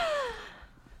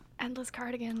 Endless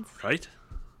cardigans. Right.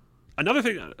 Another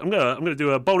thing, I'm gonna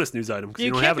do a bonus news item because You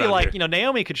you don't can't have it be on like, here.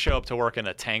 Naomi could show up to work in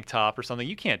a tank top or something.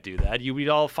 You can't do that. We'd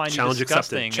all find Challenge you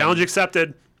disgusting. accepted. Challenge and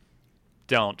accepted.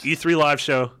 Don't. E3 live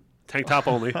show, tank top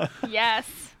only. Yes.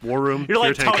 War room. You're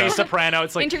like pure tank Tony top. Soprano.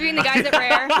 It's like Interviewing the guys at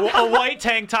Rare. a white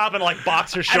tank top and like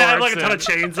boxer shorts. And I have like a ton of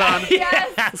chains on.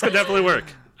 Yes. This could definitely work.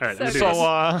 All right, let me do So this.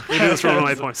 Let me do this for one of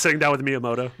my points. Sitting down with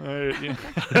Miyamoto.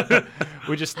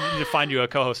 we just need to find you a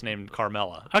co-host named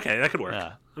Carmela. Okay, that could work.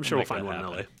 Yeah, I'm sure we'll make find that one in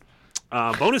LA.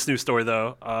 happen. Bonus news story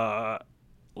though.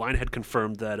 Lionhead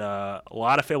confirmed that a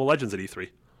lot of Fable Legends at E3.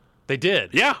 They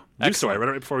did. Yeah, news story. I Excellent. read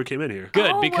it right before we came in here.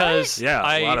 Good, Oh, because what? Yeah,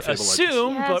 a lot I of Fable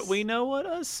assume, Legends. but Yes. we know what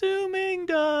assuming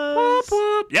does.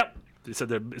 Yep. They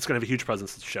said it's going to have a huge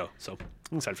presence at the show, so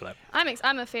I'm excited for that.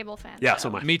 I'm a Fable fan. Yeah, so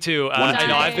am I. Me too. One and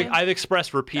I two. know I've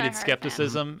expressed repeated Diehard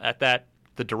skepticism at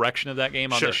the direction of that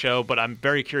game on Sure. the show, but I'm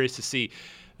very curious to see.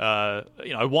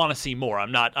 I want to see more.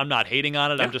 I'm not hating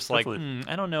on it. Yeah, I'm just like,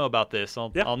 definitely. I don't know about this.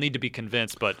 Yeah. I'll need to be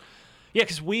convinced. But yeah,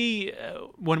 because we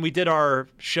when we did our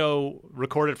show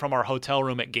recorded from our hotel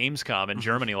room at Gamescom in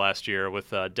Germany last year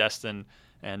with Destin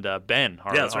and Ben,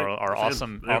 our, Yeah, that's right. our Fan.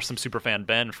 awesome Yeah. awesome super fan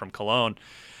Ben from Cologne.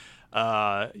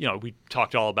 We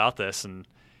talked all about this, and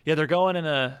yeah, they're going in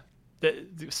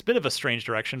it's a bit of a strange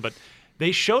direction, but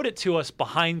they showed it to us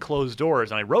behind closed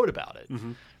doors, and I wrote about it.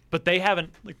 Mm-hmm. But they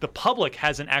haven't, the public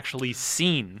hasn't actually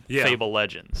seen Yeah. Fable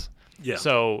Legends. Yeah.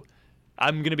 So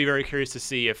I'm going to be very curious to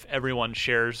see if everyone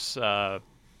shares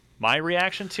my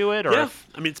reaction to it, or Yeah, if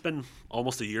I mean it's been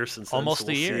almost a year since then, almost so a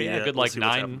we'll year, see, yeah, good we'll like see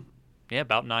what's happening.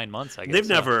 about 9 months, I guess. They've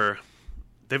so. never.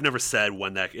 they've never said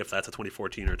if that's a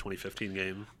 2014 or a 2015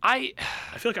 game. I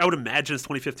feel like I would imagine it's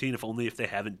 2015 if they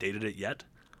haven't dated it yet.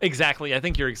 Exactly. I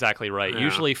think you're exactly right. Yeah.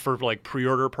 Usually for like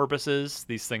pre-order purposes,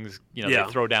 these things, they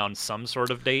throw down some sort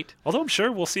of date. Although I'm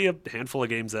sure we'll see a handful of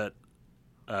games at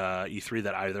E3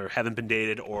 that either haven't been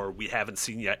dated or we haven't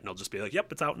seen yet, and they'll just be like,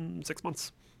 "Yep, it's out in 6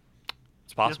 months."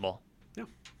 It's possible. Yeah,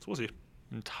 so we'll see.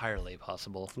 Entirely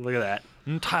possible. Look at that.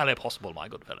 Entirely possible, my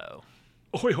good fellow.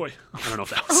 Oi, oi. I don't know if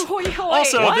that was. Oi, oi.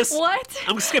 Also, What?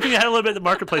 I'm skipping ahead a little bit. The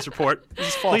marketplace report. This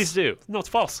is false. Please do. No, it's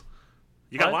false.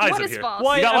 You got What? lies What in is here. false?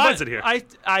 Why- You got I- lies in here.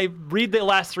 I read the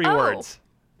last 3 words.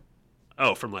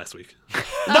 Oh, from last week.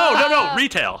 No.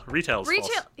 Retail. Retail's Retail.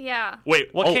 false. Yeah. Wait,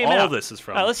 What came all out? of this is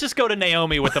from. Let's just go to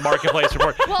Naomi with the marketplace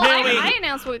report. Well, Naomi, I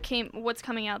announced what's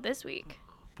coming out this week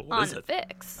But what on is it?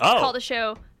 Fix. Oh. It's called a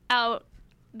show Out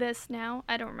This Now.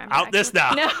 I don't remember. Out This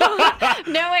actually. Now.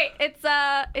 No, wait. It's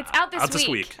out this Out this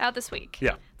week. week. Out this week.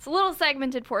 Yeah. It's a little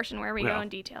segmented portion where we go Yeah.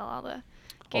 and detail all the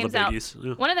All the games out. biggies,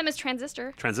 yeah. One of them is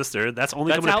Transistor. Transistor. That's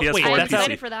only That's coming out- to PS4 wait, and that's PC. out-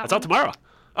 excited for that That's out one. tomorrow.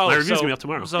 oh, My review's so, gonna be up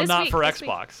tomorrow. So This not week, for this week.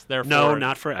 Xbox. Therefore, No,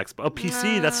 not for Xbox. Oh,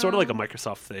 PC. That's sort of like a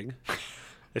Microsoft thing.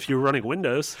 If you were running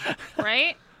Windows.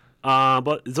 Right?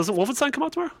 But doesn't Wolfenstein come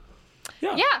out tomorrow?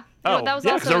 Yeah. Oh, that was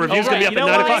yeah, also 'cause our review's gonna be up at at 9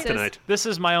 o'clock Devices. tonight. This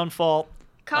is my own fault.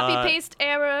 Copy paste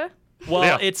error. Well,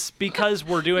 Yeah. it's because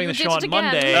we're doing You the did show it on again.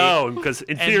 Monday. Oh, because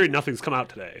in theory, nothing's come out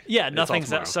today. Yeah, It's all nothing's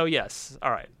tomorrow. so yes.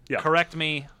 All right. Yeah. Correct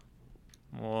me.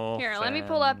 Here, let me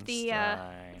pull up the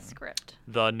Wolfenstein. script.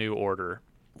 The New Order.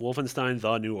 Wolfenstein: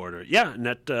 The New Order. Yeah, and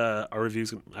that our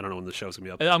review's. I don't know when the show's gonna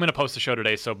be up. I'm going to post the show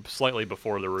today, so slightly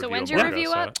before the review. when's of your Margo, review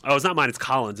so- up? Oh, it's not mine. It's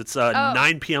Colin's. It's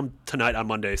 9 p.m. tonight on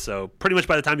Monday. So pretty much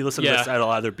by the time you listen to Yeah. this, it'll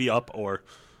either be up or.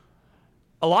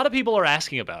 A lot of people are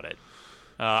asking about it.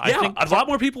 I Yeah, think a lot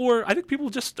more people were. I think people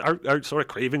just are sort of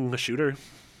craving a shooter.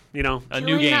 You know. a new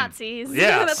Killing game. Nazis.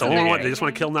 Yeah, That's so what they're they just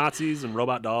want to doing. kill Nazis and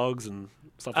robot dogs and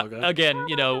stuff like that. Again,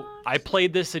 I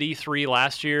played this at E3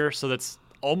 last year, so that's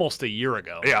almost a year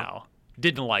ago Yeah. now.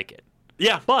 Didn't like it,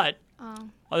 Yeah, but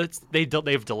Oh.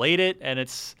 they've delayed it, and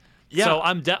it's Yeah. So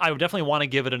I would definitely want to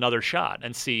give it another shot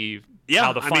and see yeah.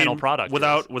 how the final product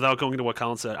without is. without going into what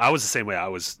Colin said, I was the same way. I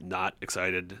was not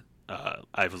excited.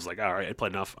 I was like, all right, I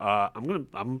played enough.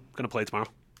 I'm gonna play it tomorrow.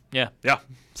 Yeah, Yeah.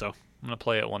 So I'm gonna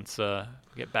play it once I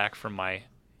get back from my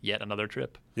yet another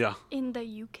trip. yeah. In the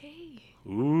UK.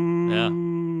 Ooh. Yeah.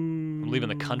 I'm leaving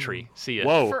the country. See ya.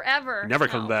 Whoa. Forever. Never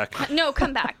No. come back. No,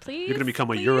 come back, please. You're gonna become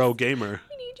a Please. Euro gamer.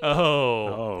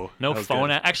 Oh. No that was phone.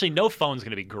 good. Actually, no phone's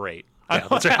gonna be great. Yeah,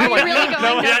 that's right. Are you really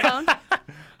going no phone?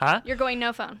 Huh? You're going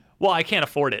no phone. Well, I can't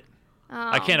afford it.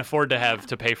 I Oh. can't afford to have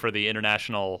to pay for the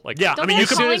international. Like, Yeah, Don't I mean, they you have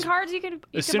could. calling cards you could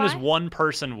as soon as buy? one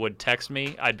person would text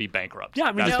me, I'd be bankrupt. Yeah, I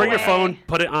mean, That's just the bring your way. phone,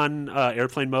 put it on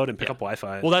airplane mode, and pick Yeah. up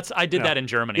Wi-Fi. Well, I did Yeah. that in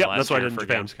Germany Yep, last that's what I year did in for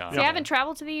Japan. Gamescom. See, I haven't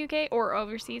traveled to the UK or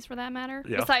overseas for that matter,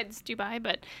 Yeah. besides Dubai.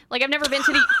 But like, I've never been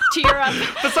to Europe.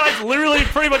 Besides, literally,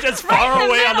 pretty much as Right far in the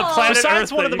away on the middle. planet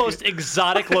Besides Earth one of that the you most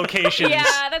exotic locations Yeah,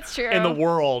 that's true. in the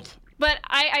world. But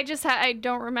I just I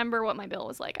don't remember what my bill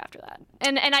was like after that,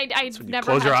 and I can never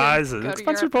close had your to eyes go and to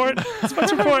expense Europe. report.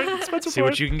 Expense report. Expense report. See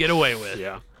what you can get away with.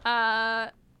 Yeah.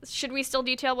 Should we still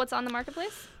detail what's on the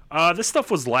marketplace? This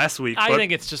stuff was last week, I but,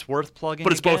 think it's just worth plugging.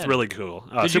 but it's both again. really cool.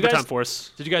 Did you Super guys- Time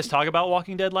Force. Did you guys talk about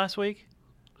Walking Dead last week?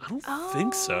 I don't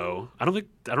think so. I don't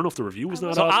know if the review was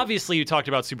not So up. obviously you talked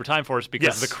about Super Time Force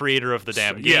because Yes. the creator of the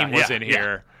damn Yeah, game was yeah, in yeah.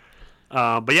 here.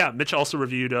 But yeah, Mitch also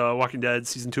reviewed Walking Dead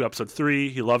season 2, episode 3.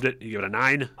 He loved it. He gave it a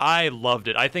 9. I loved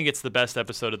it. I think it's the best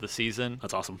episode of the season.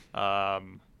 That's awesome.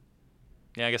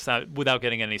 Yeah, I guess not without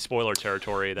getting any spoiler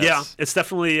territory. That's, Yeah, it's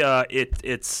definitely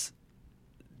it's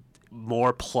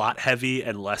more plot heavy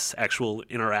and less actual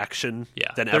interaction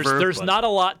than ever. There's but not a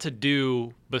lot to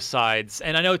do besides,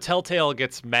 and I know Telltale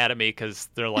gets mad at me because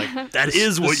they're like, That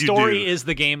is what the you story do." is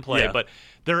the gameplay, Yeah. but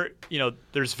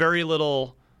there's very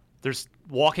little. There's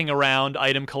walking around,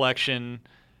 item collection.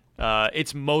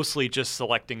 It's mostly just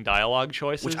selecting dialogue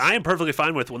choices, which I am perfectly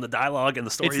fine with when the dialogue and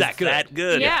the story It's is that good. that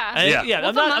good. Yeah. And- Yeah. yeah.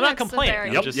 Wolf I'm Among not Us complaining. is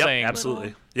I'm Yep, just yep, saying,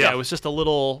 absolutely. Yeah, it was just a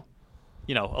little,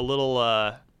 a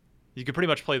little. You could pretty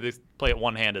much play it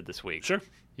one-handed this week. Sure.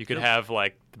 You could have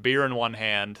like the beer in one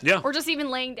hand. Yeah. Or just even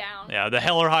laying down. Yeah, the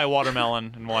Hell or High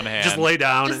watermelon in one hand. Just lay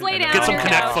down Just lay and down get some on your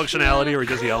Connect couch. functionality or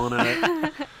just yelling at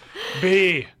it.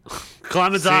 B.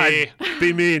 Clementine,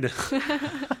 be mean.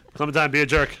 Clementine, be a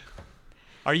jerk.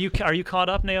 Are you caught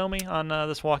up, Naomi, on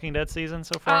this Walking Dead season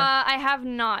so far? I have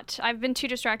not. I've been too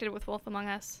distracted with Wolf Among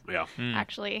Us. Yeah.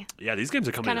 Actually, Yeah, these games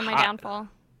are coming kind in of my hot. downfall.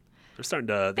 They're starting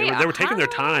to. They They were taking their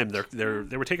are. time.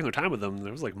 They were taking their time with them.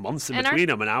 There was like months in And between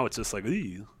them, and now it's just like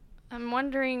ew. I'm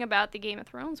wondering about the Game of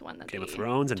Thrones one. That Game of they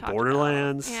Thrones and talked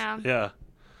Borderlands. About. Yeah. Yeah.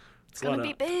 It's gonna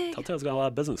be big. Telltale's got a lot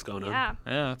of business going on. Yeah.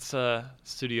 Yeah, it's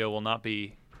studio will not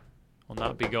be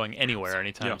going anywhere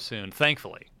anytime soon.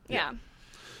 Thankfully. Yeah.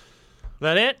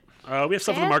 That it? We have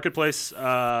stuff in the marketplace.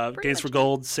 Games for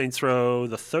Gold, Saints Row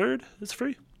the Third is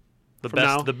free.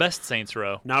 The best Saints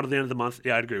Row. Now to the end of the month.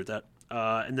 Yeah, I'd agree with that.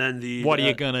 And then the what are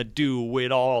you gonna do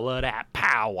with all of that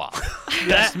power?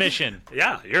 Best mission.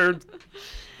 Yeah, you're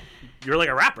like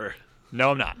a rapper.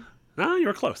 No, I'm not. No, you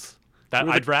were close.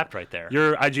 I'd rapped right there.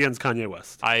 You're IGN's Kanye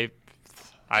West. I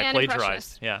And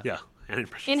plagiarized. Yeah. Yeah, and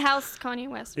impressions. In-house Kanye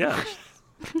West. Yeah.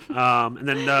 And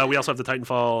then we also have the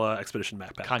Titanfall Expedition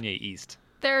map pack. Kanye East.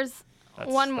 There's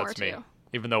one more that's too. me.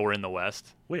 Even though we're in the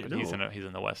West. Wait, but no. He's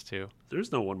in the West too.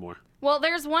 There's no one more. Well,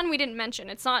 there's one we didn't mention.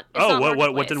 It's not. What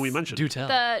Marketplace. didn't we mention? Do tell.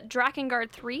 The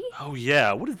Drakengard 3. Oh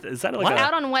yeah, what is that like?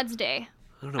 Out on Wednesday.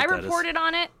 I don't know I what that is. reported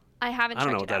on it. I haven't. I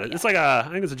don't know checked what it that out is. It's yet. like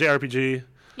I think it's a JRPG.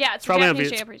 Yeah, it's a probably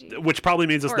Japanese it's- JRPG. which probably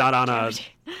means it's Or not on a JRPG.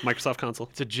 Microsoft console.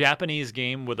 It's a Japanese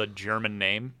game with a German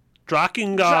name.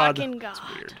 Drakengard.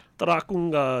 Drakengard.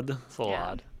 Drakengard. It's a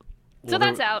lot. So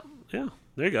that's out. Yeah,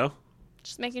 there you go.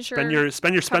 Just making sure. Spend your cover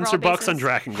all Spencer bucks on bases.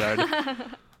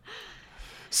 Drakengard.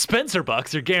 Spencer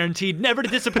bucks are guaranteed never to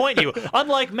disappoint you.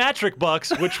 Unlike Matric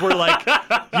bucks, which were like,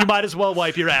 you might as well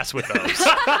wipe your ass with those.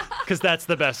 Because that's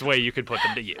the best way you could put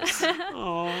them to use.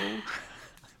 Oh.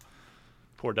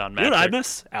 Poor Don You know what I Matric.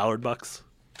 miss? Allard bucks.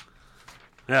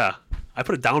 Yeah. I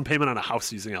put a down payment on a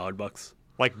house using Allard bucks.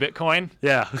 Like Bitcoin?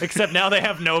 Yeah. Except now they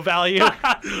have no value.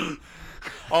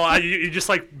 You just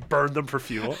like burn them for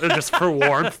fuel, just for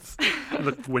warmth in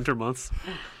the winter months.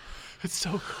 It's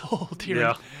so cold here,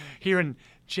 Yeah. here in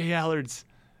Jay Allard's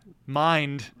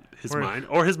mind. His Where- mind.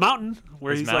 Or his mountain,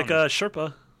 where His he's like a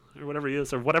Sherpa. Or whatever he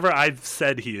is, or whatever I've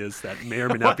said he is that may or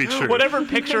may not be true. Whatever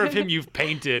picture of him you've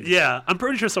painted. Yeah, I'm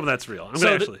pretty sure some of that's real. I'm So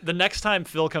gonna actually. the next time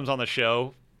Phil comes on the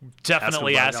show,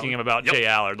 definitely about asking him Allard. about Yep. Jay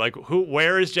Allard. Like,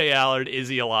 where is Jay Allard? Is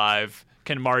he alive?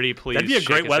 Can Marty please? That'd be a shake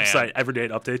great his hand? website. Everyday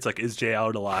updates like, is Jay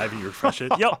Allard alive? And you refresh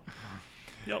it. Yep.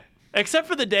 Except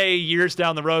for the day years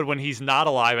down the road when he's not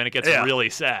alive and it gets Yeah. really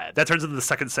sad. That turns into the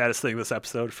second saddest thing this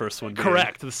episode. First one being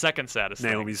Correct. The second saddest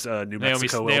thing. Naomi's New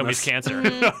Mexico illness. Naomi's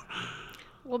cancer.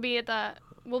 We'll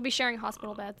be sharing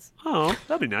hospital beds. Oh,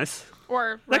 that'd be nice.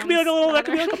 Or That could be like a little. rooms, That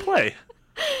could be rather. like a play.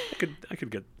 I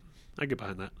could get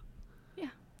behind that. Yeah.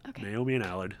 Okay. Naomi and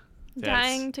Allard.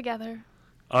 Dying together.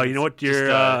 Oh, you know what your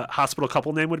Just, hospital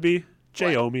couple name would be?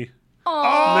 Jayomi.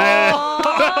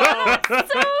 Oh,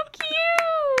 so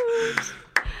cute,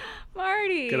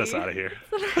 Marty. Get us out of here.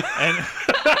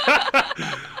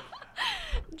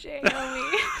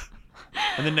 Jayomi.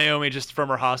 And then Naomi, just from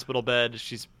her hospital bed,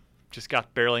 she's just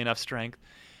got barely enough strength.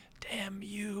 Damn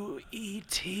you,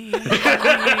 E.T. Yep.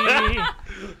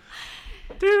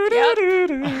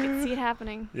 I can see it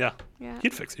happening. Yeah. Yeah.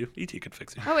 He'd fix you. E.T. could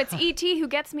fix you. Oh, it's E.T. who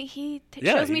gets me. He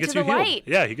Yeah, shows he me gets to you the healed. light.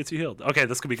 Yeah, he gets you healed. Okay,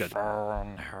 this could be good. Follow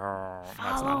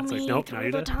It's like, me nope, now through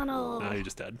you're the dead. tunnel. Now you're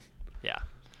just dead. Yeah.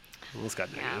 Almost got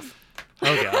negative.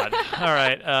 Oh, God. All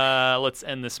right. Let's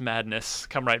end this madness.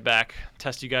 Come right back.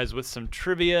 Test you guys with some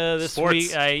trivia this Sports.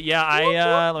 week. Let me, do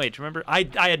you remember? I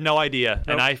had no idea,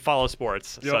 and Nope. I follow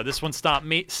sports. So Yep. this one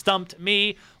stumped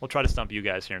me. We'll try to stump you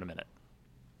guys here in a minute.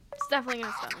 It's definitely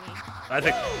gonna stop me. I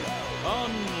think.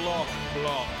 Unlock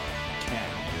block.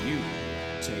 Can you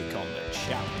take on the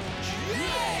challenge?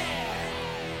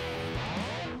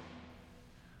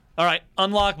 All right.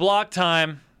 Unlock block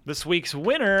time. This week's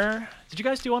winner. Did you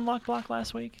guys do unlock block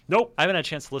last week? Nope. I haven't had a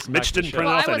chance to listen back Mitch to the didn't show. print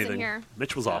Well, off I wasn't anything. here,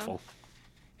 Mitch was so. awful.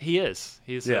 He is.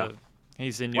 He's Yeah.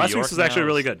 he's in New Last York week's was actually now.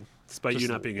 really good, despite Just you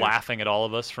not being here. laughing at all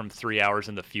of us from 3 hours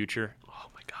in the future. Oh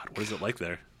my God, what is it like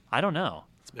there? I don't know.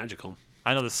 It's magical.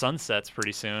 I know the sun sets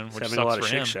pretty soon, He's which having sucks a lot for of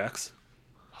shake him. shacks.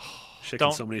 Shaking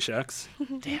Don't- so many shacks.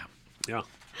 Damn. Yeah.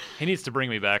 He needs to bring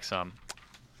me back some.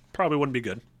 Probably wouldn't be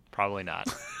good Probably not.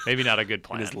 Maybe not a good in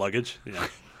plan. his luggage. Yeah.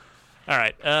 All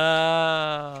right.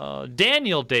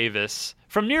 Daniel Davis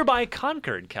from nearby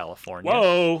Concord, California.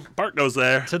 Whoa, Bart knows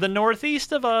there. To the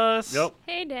northeast of us. Yep.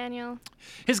 Hey, Daniel.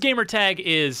 His gamer tag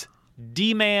is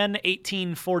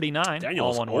DMan1849.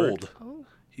 Daniel's all one word. old. Oh.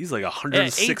 He's like Yeah,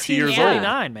 160 years old.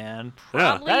 1849, man. Yeah.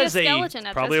 Probably That a is a- skeleton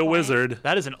at Probably this a point. wizard.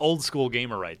 That is an old school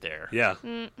gamer right there. Yeah.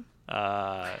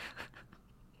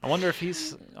 I wonder if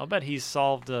I'll bet he's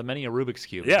solved many a Rubik's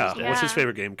Cube. Yeah. these days. What's his Yeah.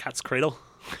 favorite game? Cat's Cradle?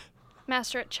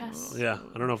 Master at chess. Yeah.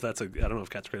 I don't know if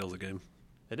Cat's Cradle's a game.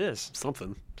 It is.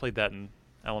 Something. Played that in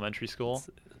elementary school.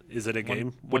 Is it a game?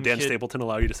 one Would Dan kid- Stapleton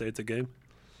allow you to say it's a game?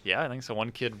 Yeah, I think so.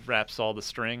 One kid wraps all the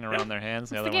string around their hands. It's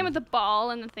The the other game one, with the ball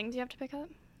and the things you have to pick up.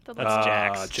 The That's little-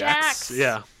 Jax. Jax.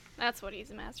 Yeah. That's what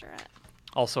he's a master at.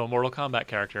 also a Mortal Kombat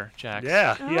character, Jax.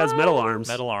 Yeah. He has metal arms.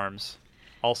 Metal Arms.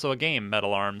 Also a game,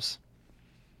 Metal Arms.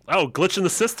 Oh, glitch in the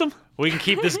system? We can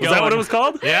keep this going. Is that what it was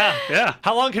called? Yeah. Yeah.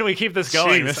 How long can we keep this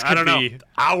going? Jeez, This I could don't know. be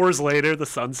Hours later, the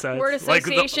sun sets. Word Like,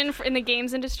 association in the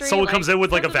games industry. someone comes in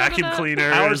with like a vacuum cleaner.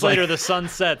 and hours it's like, later. The sun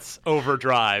sets.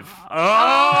 Overdrive. Oh!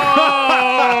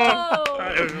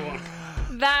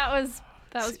 That was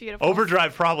beautiful.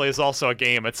 Overdrive probably is also a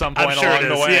game at some I'm point sure along it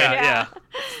the is. way. Yeah.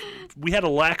 We had a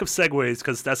lack of segues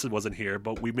because Destin wasn't here,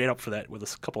 but we made up for that with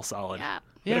a couple solid. Yeah.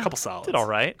 We had a couple solids. Did all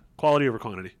right. Quality over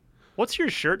quantity. What's your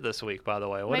shirt this week, by the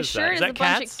way? What My is shirt that? is Is that a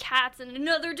cats? bunch of cats in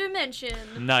another dimension.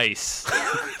 Nice.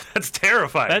 That's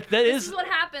terrifying. that This is is. what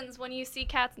happens when you see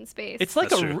cats in space. It's like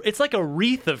That's a true. it's like a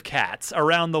wreath of cats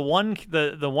around the one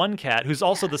cat who's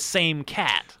also the same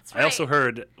cat. That's I also right.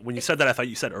 heard when you said that, I thought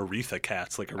you said Aretha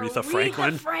cats, like Aretha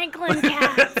Franklin. Aretha Franklin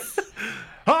cats.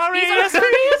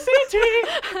 R-E-S-P-E-C-T.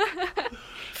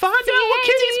 Find out what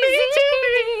kitties mean to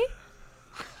me.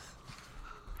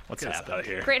 What's Get us happening? out of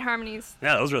here. Great harmonies.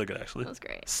 Yeah, that was really good, actually. That was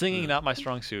great. Singing, not my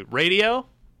strong suit. Radio,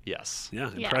 yes.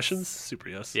 Yeah, impressions, super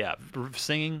yes. Yeah,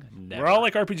 singing, never. We're all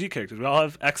like RPG characters. We all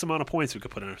have X amount of points we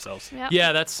could put in ourselves. Yep.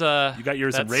 Yeah, that's You got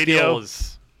yours in that radio. skill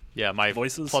is- yeah, my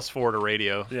Voices. +4 to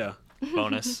radio Yeah.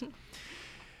 bonus.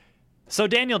 So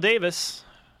Daniel Davis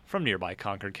from nearby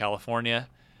Concord, California,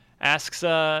 asks.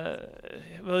 Well,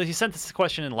 he sent this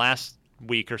question in last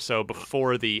week or so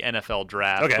before the NFL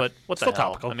draft. Okay. But what Still the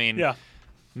hell? topical. I mean, Yeah.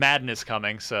 Madden is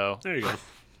coming, so There you go.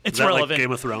 it's Is that relevant. like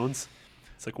Game of Thrones?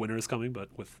 It's like winter is coming, but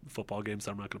with football games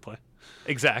that I'm not going to play.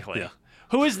 Exactly. Yeah.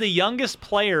 Who is the youngest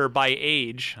player by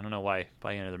age? I don't know why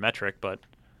by any other metric, but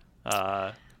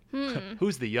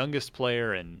who's the youngest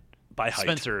player in By height.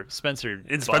 Spencer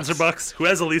In Spencer Bucks? Who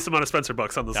has the least amount of Spencer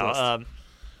Bucks on this No, list?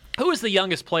 who is the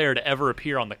youngest player to ever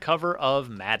appear on the cover of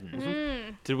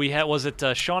Madden? Did we have? Was it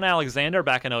Sean Alexander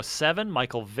back in 07,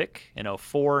 Michael Vick in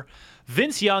 04,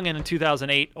 Vince Young in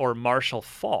 2008, or Marshall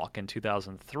Faulk in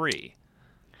 2003?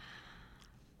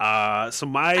 So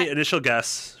my initial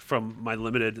guess from my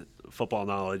limited football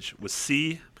knowledge was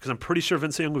C, because I'm pretty sure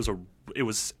Vince Young it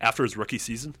was after his rookie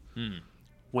season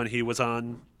when he was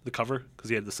on the cover because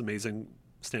he had this amazing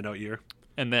standout year.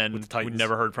 And then With the we Titans.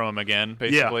 never heard from him again,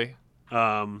 basically.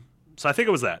 So I think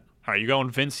it was that. All right, you going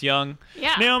Vince Young?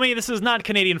 Yeah. Naomi, this is not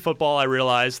Canadian football, I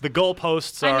realize. The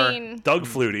goalposts are... I mean, Doug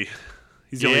Flutie.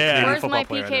 He's the only Yeah. Canadian where's football my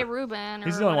player I PK know. Ruben? Or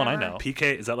He's the only one I whatever? know.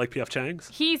 PK, is that like PF Chang's?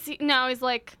 He's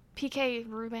like PK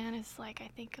Ruben is like I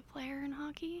think a player in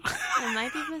hockey. I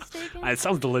might be mistaken. It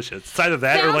sounds delicious. It's either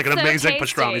that or Sounds like an so amazing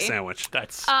tasty. pastrami sandwich.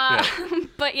 That's...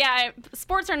 But yeah,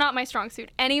 sports are not my strong suit,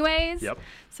 anyways. Yep.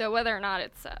 So whether or not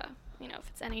it's if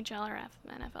it's NHL or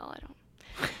NFL,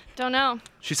 I don't know.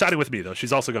 She's siding with me though.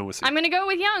 She's also going with C. I'm gonna go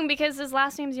with Young because his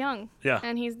last name's Young. Yeah.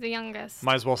 And he's the youngest.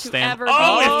 Might as well to stand- ever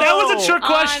Oh, be if that was a trick on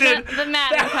question, the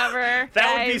Madden cover.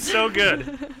 that would be guys. so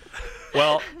good.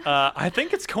 Well, I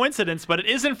think it's coincidence, but it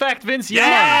is in fact Vince Young.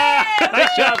 Yeah!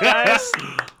 Nice job, guys.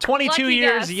 22 Lucky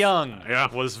years guess. young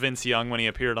Yeah. was Vince Young when he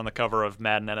appeared on the cover of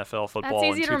Madden NFL Football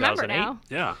That's easy in to remember 2008. now.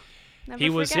 Yeah. Never He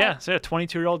was, forget. so a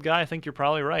 22-year-old guy. I think you're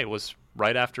probably right. Was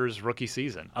right after his rookie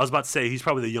season. I was about to say he's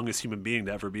probably the youngest human being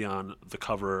to ever be on the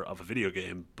cover of a video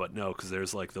game, but no, because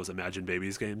there's like those Imagine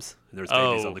Babies games, and there's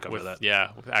babies on the cover with, of that.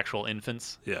 yeah, with actual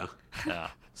infants. Yeah. Yeah.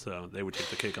 So they would take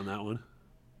the cake on that one.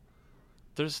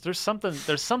 There's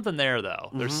something there though.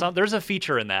 There's a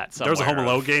feature in that somewhere. There was a Home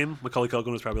Alone game. Macaulay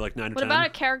Culkin was probably like 9 or What 10. about a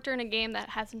character in a game that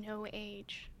has no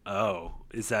age? Oh,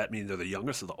 does that mean they're the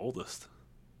youngest or the oldest?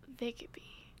 They could be.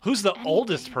 Who's the Anything.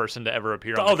 oldest person to ever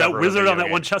appear on Oh, the that cover wizard of a on that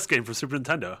video one game? chess game for Super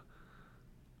Nintendo.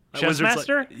 That Chess wizard's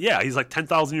master? Like, yeah, he's like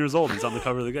 10,000 years old. He's on the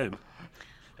cover of the game.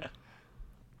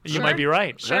 You Sure. might be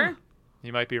right. Sure.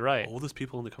 You might be right. Oldest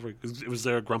people on the cover. Was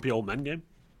there a Grumpy Old Men game?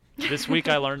 This week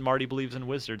I learned Marty believes in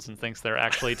wizards and thinks they're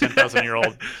actually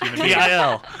 10,000-year-old human beings.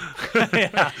 PIL.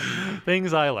 Yeah.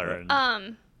 Things I learned.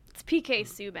 It's PK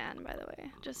Subban, by the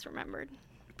way. Just remembered.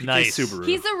 PK Nice. Subaru.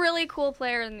 He's a really cool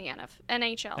player in the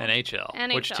NHL.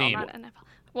 NHL. Which team? Not NFL.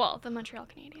 Well, the Montreal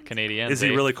Canadiens. Canadian. Is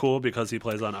he really cool because he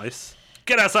plays on ice?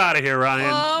 Get us out of here,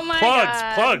 Ryan. Oh my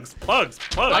plugs, God. plugs.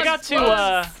 I got to.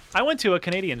 Plugs. I went to a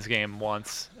Canadiens game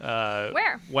once.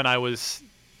 Where? When I was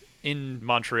in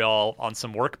Montreal on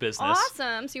some work business.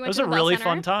 Awesome. So you It went was to a the Bell really Center?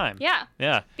 fun time. Yeah.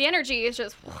 Yeah. The energy is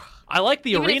just I like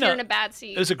the even arena. if you're in a bad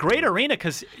seat. It was a great arena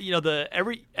because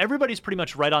everybody's pretty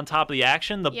much right on top of the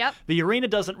action. Yep. The arena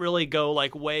doesn't really go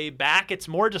like way back. It's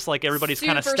more just like everybody's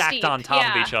kind of Super stacked steep. on top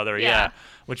of Yeah. each other. Yeah.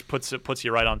 Which puts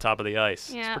you right on top of the ice.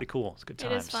 It's Yeah. pretty cool. It's good It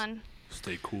times. is fun.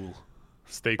 Stay cool.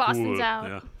 Stay Boston's cool. out.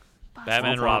 Yeah.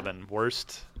 Batman and Swamp. Robin,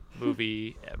 worst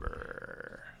movie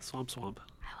ever. Swamp.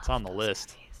 It's on the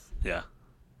list. Yeah.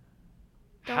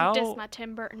 Don't How- diss my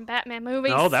Tim Burton Batman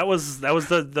movies. No, that was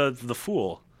the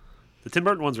fool. The Tim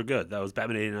Burton ones were good. That was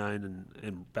Batman '89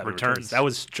 and Batman Returns. That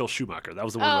was Joel Schumacher. That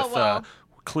was the one with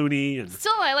Clooney and.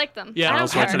 Still, I like them. Yeah, I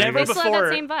don't care. never They still have before-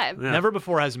 that same vibe. Yeah. Never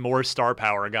before has more star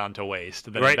power gone to waste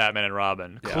than in Batman and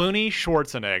Robin. Yeah. Clooney,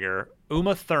 Schwarzenegger,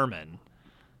 Uma Thurman.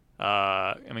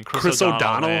 Chris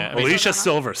O'Donnell, man. Alicia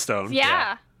Silverstone.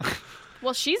 Yeah.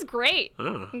 Well, she's great.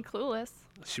 Oh. And Clueless.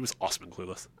 She was awesome in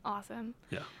Clueless. Awesome.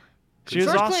 Yeah. She was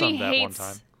George awesome Clooney that one hates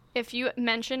time. if you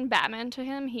mention Batman to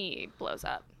him, he blows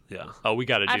up. Yeah. Oh, we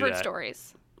got to do I've heard that.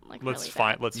 stories. Like Let's really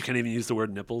find. bad. Let's. You can't even use the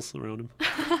word nipples around him.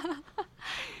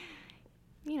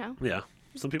 You know, Yeah.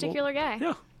 Some people. particular guy.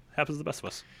 Yeah. Happens to the best of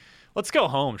us. Let's go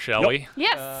home, shall Yep. we?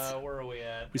 Yes. Where are we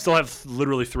at? We still have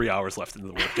literally 3 hours left into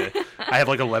the workday. I have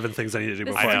like 11 things I need to do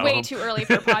This before I is go way home. too early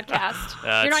for a podcast.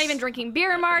 You're not it's- even drinking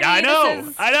beer, Marty. Yeah, I know. This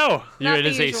is I know. not It the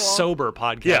is a usual. sober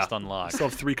podcast Yeah. I unlocked. still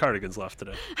have 3 cardigans left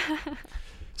today.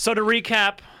 So to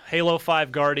recap, Halo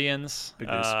 5 Guardians. Big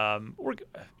news.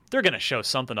 They're going to show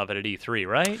something of it at E3,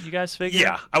 right? You guys figure?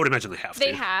 Yeah, I would imagine they have to.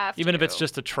 They have Even if to. it's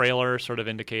just a trailer sort of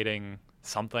indicating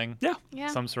something. Yeah. Yeah.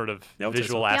 Some sort of Yeah, I would say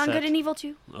visual so. asset. Beyond Good and Evil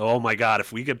 2. Oh my God!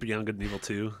 If we get Beyond Good and Evil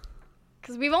 2,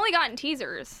 Because we've only gotten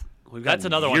teasers. we've That's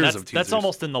gotten another one. years That's, of teasers. that's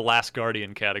almost in the Last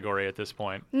Guardian category at this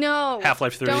point. No.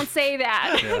 Half-Life 3. Don't say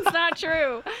that. It's not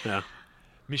true. Yeah.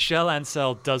 Michel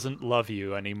Ancel doesn't love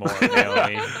you anymore,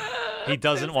 Naomi. He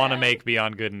doesn't want to make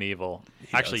Beyond Good and Evil.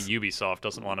 Actually, does. Ubisoft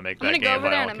doesn't want to make I'm that going to go game over by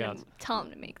there all and I'm going accounts. to tell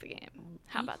him to make the game.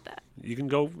 How about that? You can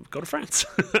go to France.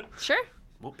 Sure.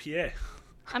 Montpellier.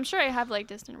 I'm sure I have like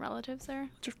distant relatives there.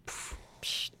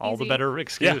 All the Easy. better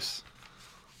excuse.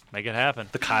 Make it happen.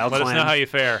 The Kyle Let us clan. know how you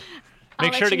fare. I'll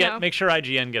Make let sure to you know. make sure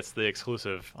IGN gets the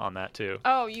exclusive on that too.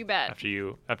 Oh, you bet. After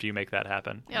you make that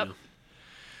happen. Yep.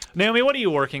 Naomi, what are you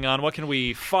working on? What can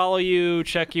we follow you,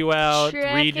 check you out,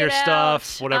 Check read your it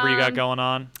stuff, out. whatever you got going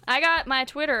on? I got my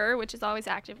Twitter, which is always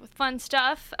active with fun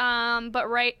stuff.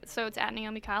 So it's at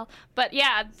Naomi Kyle. But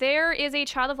yeah, there is a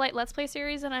Child of Light Let's Play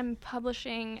series that I'm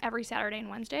publishing every Saturday and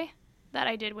Wednesday. That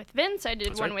I did with Vince. I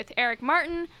did one right. with Eric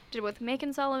Martin. Did with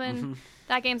Macon Sullivan.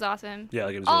 That game's awesome. Yeah,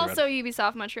 that game's really also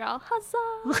Ubisoft Montreal.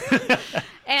 Huzzah!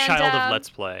 And, Child of Let's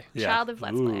Play. Yeah. Child of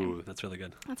Let's Play. Ooh, that's really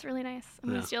good. That's really nice. I'm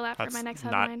Yeah. gonna steal that for That's my next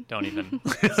not. headline. Don't even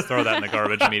just throw that in the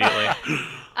garbage immediately.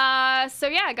 So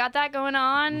yeah, I got that going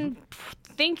on.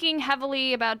 Thinking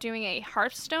heavily about doing a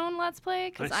Hearthstone Let's Play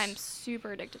because Nice. I'm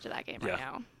super addicted to that game Yeah. right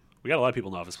now. We got a lot of people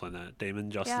in the office playing that.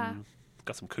 Damon, Justin, Yeah.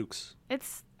 got some kooks.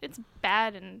 It's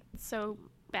bad and so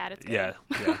bad it's good. Yeah,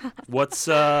 yeah. What's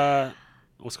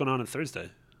going on Thursday?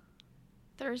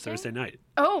 Thursday Night.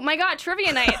 Oh my God,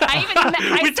 trivia night!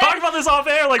 I We talked about this off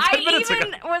air like 10 minutes I ago.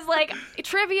 even was like,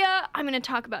 trivia. I'm going to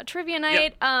talk about trivia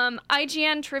night.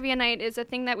 IGN trivia night is a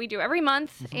thing that we do every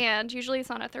month, and usually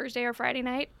it's on a Thursday or Friday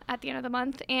night at the end of the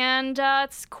month. And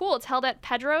it's cool. It's held at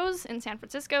Pedro's in San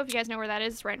Francisco. If you guys know where that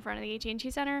is, right in front of the AT&T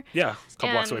Center. Yeah, it's a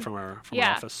couple blocks And- away from our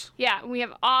yeah, office. Yeah, we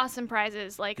have awesome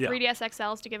prizes like Yeah. 3DS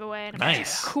XLs to give away. And a bunch of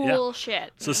Nice. cool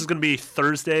shit. So this is going to be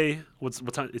Thursday. What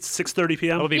time? It's 6:30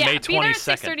 p.m. That'll be yeah, May be there at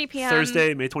 22nd. 6:30 p.m.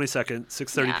 Thursday, May 22nd,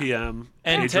 6:30 Yeah. p.m.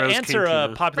 And to Pedro's answer a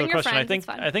Cantina. popular Bring your question, friends, it's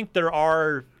fun. I think there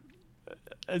are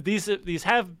these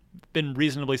have been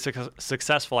reasonably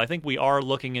successful. I think we are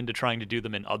looking into trying to do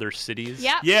them in other cities.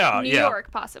 Yep. Yeah, New yeah.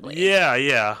 York, possibly. Yeah,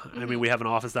 yeah. I mean, we have an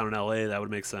office down in LA. That would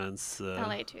make sense.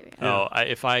 LA too. Yeah. Oh,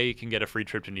 if I can get a free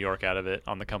trip to New York out of it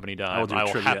on the company dime, will do I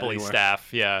will trivia happily anywhere.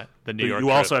 staff. Yeah, the New But York. you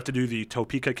trip. also have to do the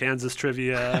Topeka, Kansas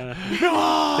trivia.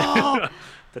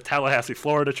 The Tallahassee,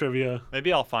 Florida trivia.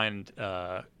 Maybe I'll find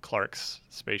Clark's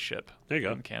spaceship. There you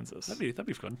go. in Kansas. That'd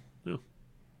be fun. Yeah.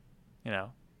 You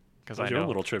know, because There's I your know. own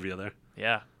little trivia there.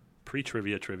 Yeah,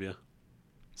 Pre-trivia trivia.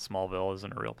 Smallville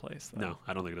isn't a real place. Though. No,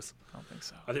 I don't think it is. I don't think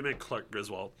so. I think I meant Clark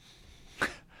Griswold.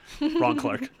 Wrong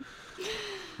Clark.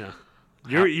 Yeah.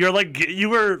 You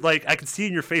were like I could see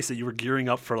in your face that you were gearing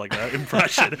up for like an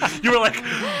impression. you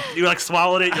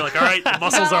swallowed it. You're like, all right, the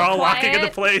muscles are all locking into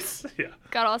quiet. place. Yeah.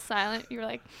 Got all silent. You were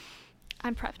like,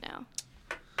 I'm prepped now.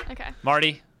 Okay.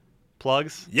 Marty,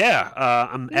 plugs. Yeah,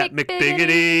 I'm at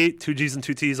McBiggity, 2 G's and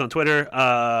 2 T's on Twitter.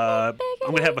 I'm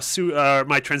gonna have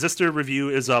my Transistor review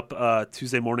is up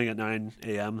Tuesday morning at 9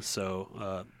 a.m.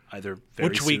 So either very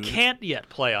Which we soon. can't yet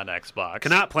play on Xbox.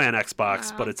 Cannot play on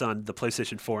Xbox, but it's on the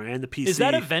PlayStation 4 and the PC. Is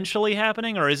that eventually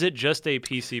happening, or is it just a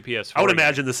PC PS4? I would game?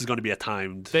 imagine this is going to be a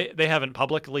timed. They haven't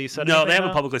publicly said. No, anything they haven't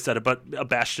now? publicly said it, but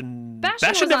Bastion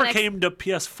was never on came to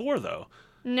PS4 though.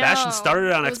 No. Bastion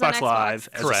started on it was on Xbox Live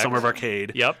as a Correct. Summer of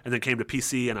Arcade, Yep. and then came to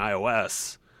PC and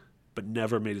iOS, but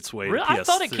never made its way Really? to PS3. I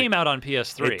thought it came out on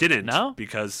PS3. It didn't. No.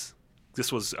 Because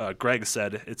this was Greg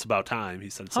said it's about time. He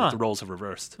said it's Huh. like the roles have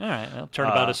reversed. All right. Well,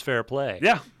 turnabout is fair play.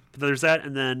 Yeah, but there's that,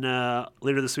 and then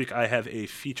later this week I have a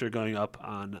feature going up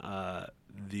on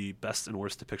the best and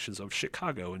worst depictions of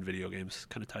Chicago in video games,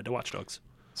 kind of tied to Watch Dogs.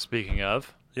 Speaking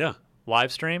of Yeah.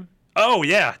 live stream, Oh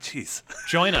yeah, jeez.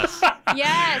 join us.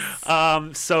 Yes.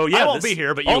 So yeah, I won't be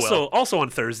here, but you also will. also on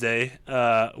Thursday,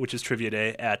 which is Trivia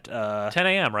Day at 10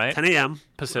 a.m., right? 10 a.m.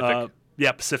 Pacific.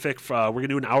 Yeah, Pacific. We're gonna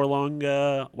do an hour-long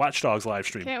Watch Dogs live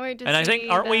stream. Can't wait to And I think, see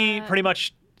aren't we that. pretty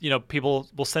much, people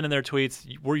will send in their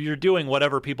tweets where you're doing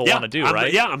whatever people Yeah, want to do, I'm,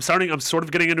 right? Yeah, I'm sort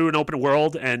of getting into an open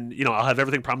world, and I'll have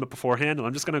everything primed up beforehand, and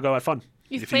I'm just gonna go have fun.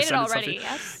 You've If played it send stuff already, in-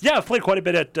 yes? Yeah, I've played quite a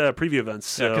bit at preview events.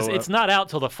 So, Because it's not out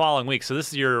till the following week, so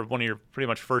this is one of your pretty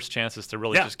much first chances to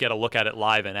really Yeah. just get a look at it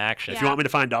live in action. if you want me to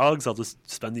find dogs, I'll just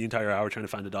spend the entire hour trying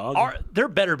to find a dog. There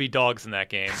better be dogs in that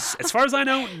game. As far as I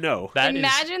know, no. That is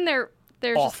Imagine there's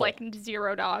just awful. like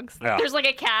 0 dogs. Yeah. There's like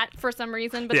a cat for some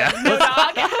reason, but Yeah. there's no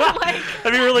dog. Like,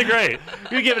 That'd be really great.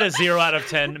 you give it a 0 out of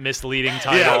 10 misleading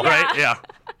title. Yeah, right. Yeah.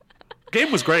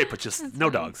 Game was great, but just no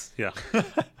dogs. Yeah.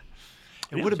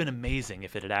 It would have been amazing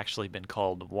if it had actually been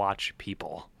called Watch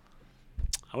People.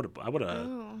 I would have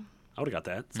got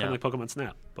that. It's Yeah. kind of like Pokemon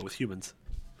Snap, but with humans.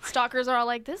 stalkers are all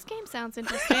like, this game sounds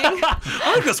interesting.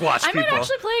 I like this Watch I might People.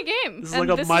 actually play a game. This is and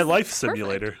like a my life perfect.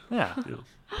 simulator. Yeah. Yeah.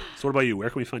 So what about you? Where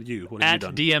can we find you? What have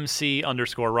At you done?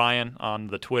 DMC_Ryan on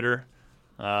the Twitter.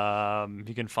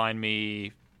 You can find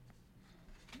me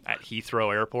at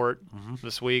Heathrow Airport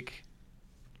this week.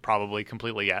 Probably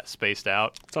completely spaced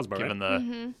out. Sounds about given right.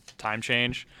 the time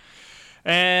change.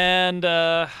 And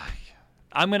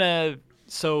I'm going to...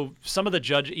 So some of the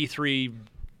E3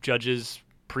 judges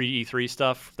pre-E3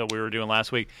 stuff that we were doing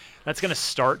last week, that's going to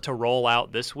start to roll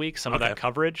out this week, some of that Okay.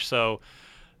 coverage. So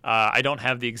I don't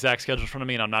have the exact schedule in front of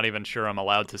me, and I'm not even sure I'm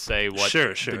allowed to say what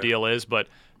Sure. the deal is. But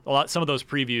some of those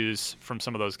previews from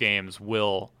some of those games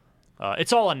will...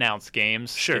 it's all announced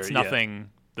games. Sure, It's yeah. nothing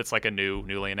that's like a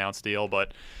newly announced deal.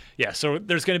 But yeah, so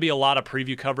there's going to be a lot of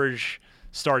preview coverage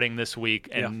starting this week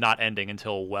and Yeah. not ending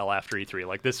until well after E3.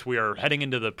 Like this, we are heading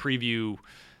into the preview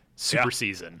super Yeah.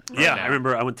 season. right Yeah, now. I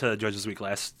remember I went to Judges Week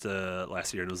last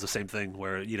year, and it was the same thing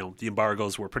where the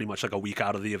embargoes were pretty much like a week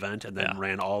out of the event, and then Yeah.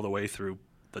 ran all the way through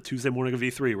the Tuesday morning of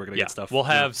E3. We're gonna Yeah, get stuff. we'll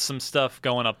have some stuff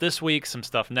going up this week, some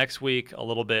stuff next week, a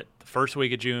little bit the first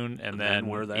week of June, and then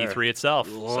we're there. E3 itself.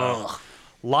 So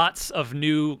lots of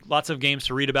games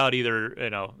to read about. Either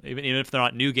even if they're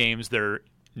not new games, they're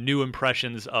new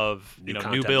impressions of New new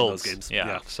content in builds. those games. Yeah.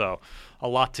 Yeah. So a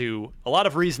lot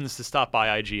of reasons to stop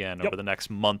by IGN over the next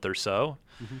month or so.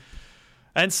 Mm-hmm.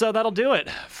 And so that'll do it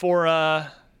for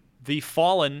the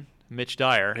fallen Mitch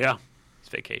Dyer. Yeah. He's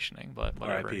vacationing, but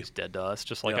whatever. R.I.P. He's dead to us,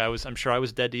 just like Yeah. I'm sure I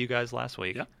was dead to you guys last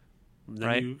week. Yeah. And then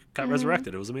Right? you got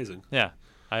resurrected. It was amazing. Yeah.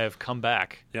 I have come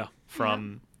back Yeah.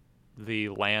 from the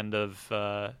land of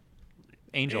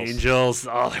angels. Angels.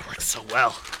 Oh, they worked so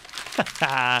well.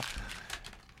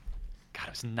 God, it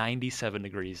was 97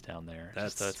 degrees down there.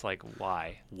 That's like,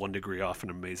 why? 1 degree off an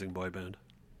amazing boy band.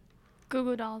 Goo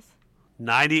Goo Dolls.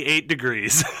 98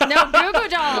 degrees. No, Goo Goo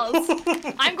Dolls.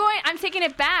 I'm taking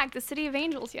it back. The City of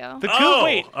Angels, yo. The Oh,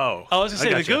 wait. oh, I was going to I say,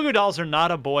 the gotcha. Goo Goo Dolls are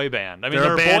not a boy band. I mean,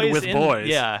 They're a they're band boys with in, boys.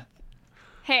 Yeah.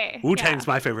 Hey. Wu Tang's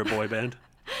my favorite boy band.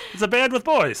 It's a band with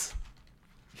boys.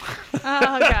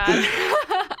 Oh, God.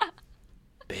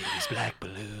 Baby's black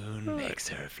balloon makes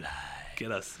her fly.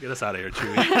 Get us out of here,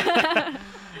 Chewie. All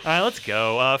right, let's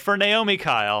go. For Naomi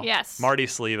Kyle, Yes. Marty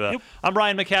Sleva, I'm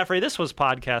Brian McCaffrey. This was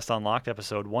Podcast Unlocked,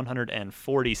 episode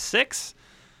 146.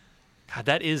 God,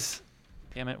 that is...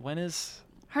 Damn it, when is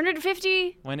 150.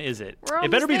 it? We're It better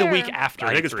almost be the there. week after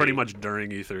I think it's E3, pretty much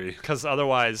during E E3. because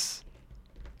otherwise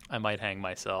I might hang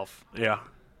myself. Yeah.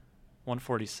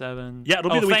 147. Yeah,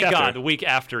 it'll be the week thank after. God, the week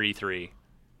after E3.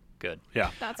 Good. Yeah.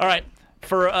 That's All right.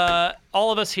 For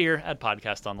all of us here at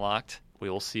Podcast Unlocked, we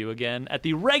will see you again at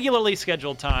the regularly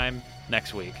scheduled time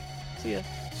next week. See ya.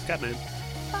 Scatman.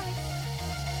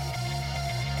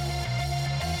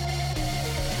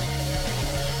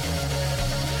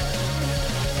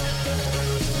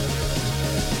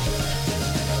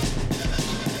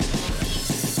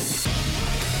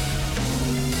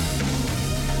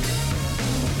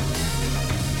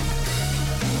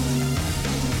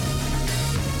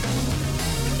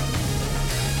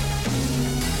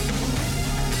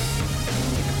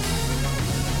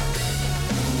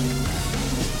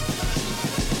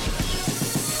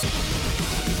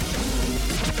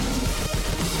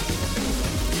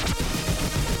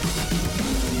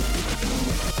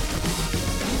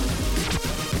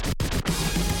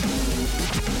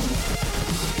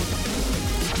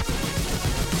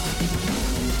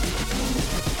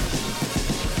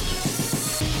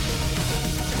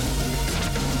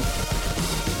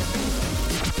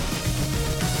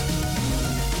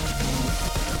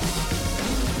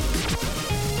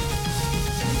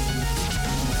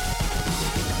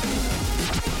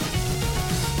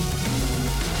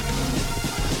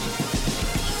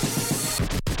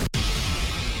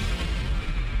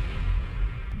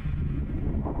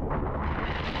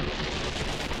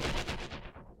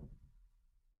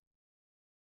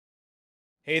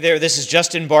 Hey there, this is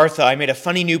Justin Bartha. I made a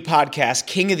funny new podcast,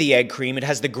 King of the Egg Cream. It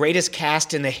has the greatest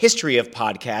cast in the history of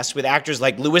podcasts with actors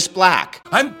like Louis Black.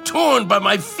 I'm torn by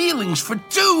my feelings for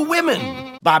two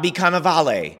women. Bobby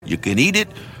Cannavale. You can eat it,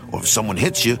 or if someone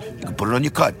hits you, you can put it on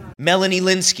your cut. Melanie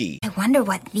Linsky. I wonder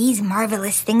what these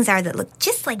marvelous things are that look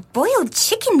just like boiled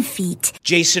chicken feet.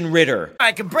 Jason Ritter.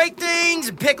 I can break things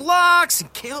and pick locks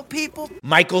and kill people.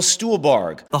 Michael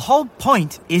Stuhlbarg. The whole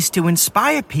point is to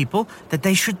inspire people that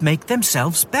they should make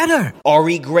themselves better.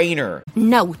 Ari Grainer.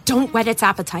 No, don't whet its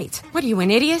appetite. What are you, an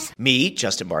idiot? Me,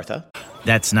 Justin Bartha.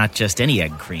 That's not just any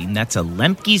egg cream, that's a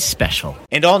Lemke's special.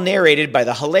 And all narrated by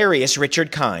the hilarious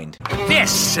Richard Kind.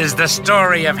 This is the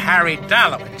story of Harry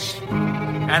Dalowitz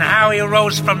and how he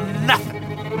rose from nothing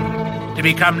to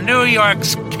become New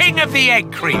York's King of the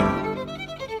Egg Cream.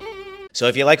 So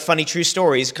if you like funny true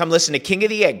stories, come listen to King of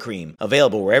the Egg Cream,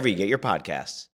 available wherever you get your podcasts.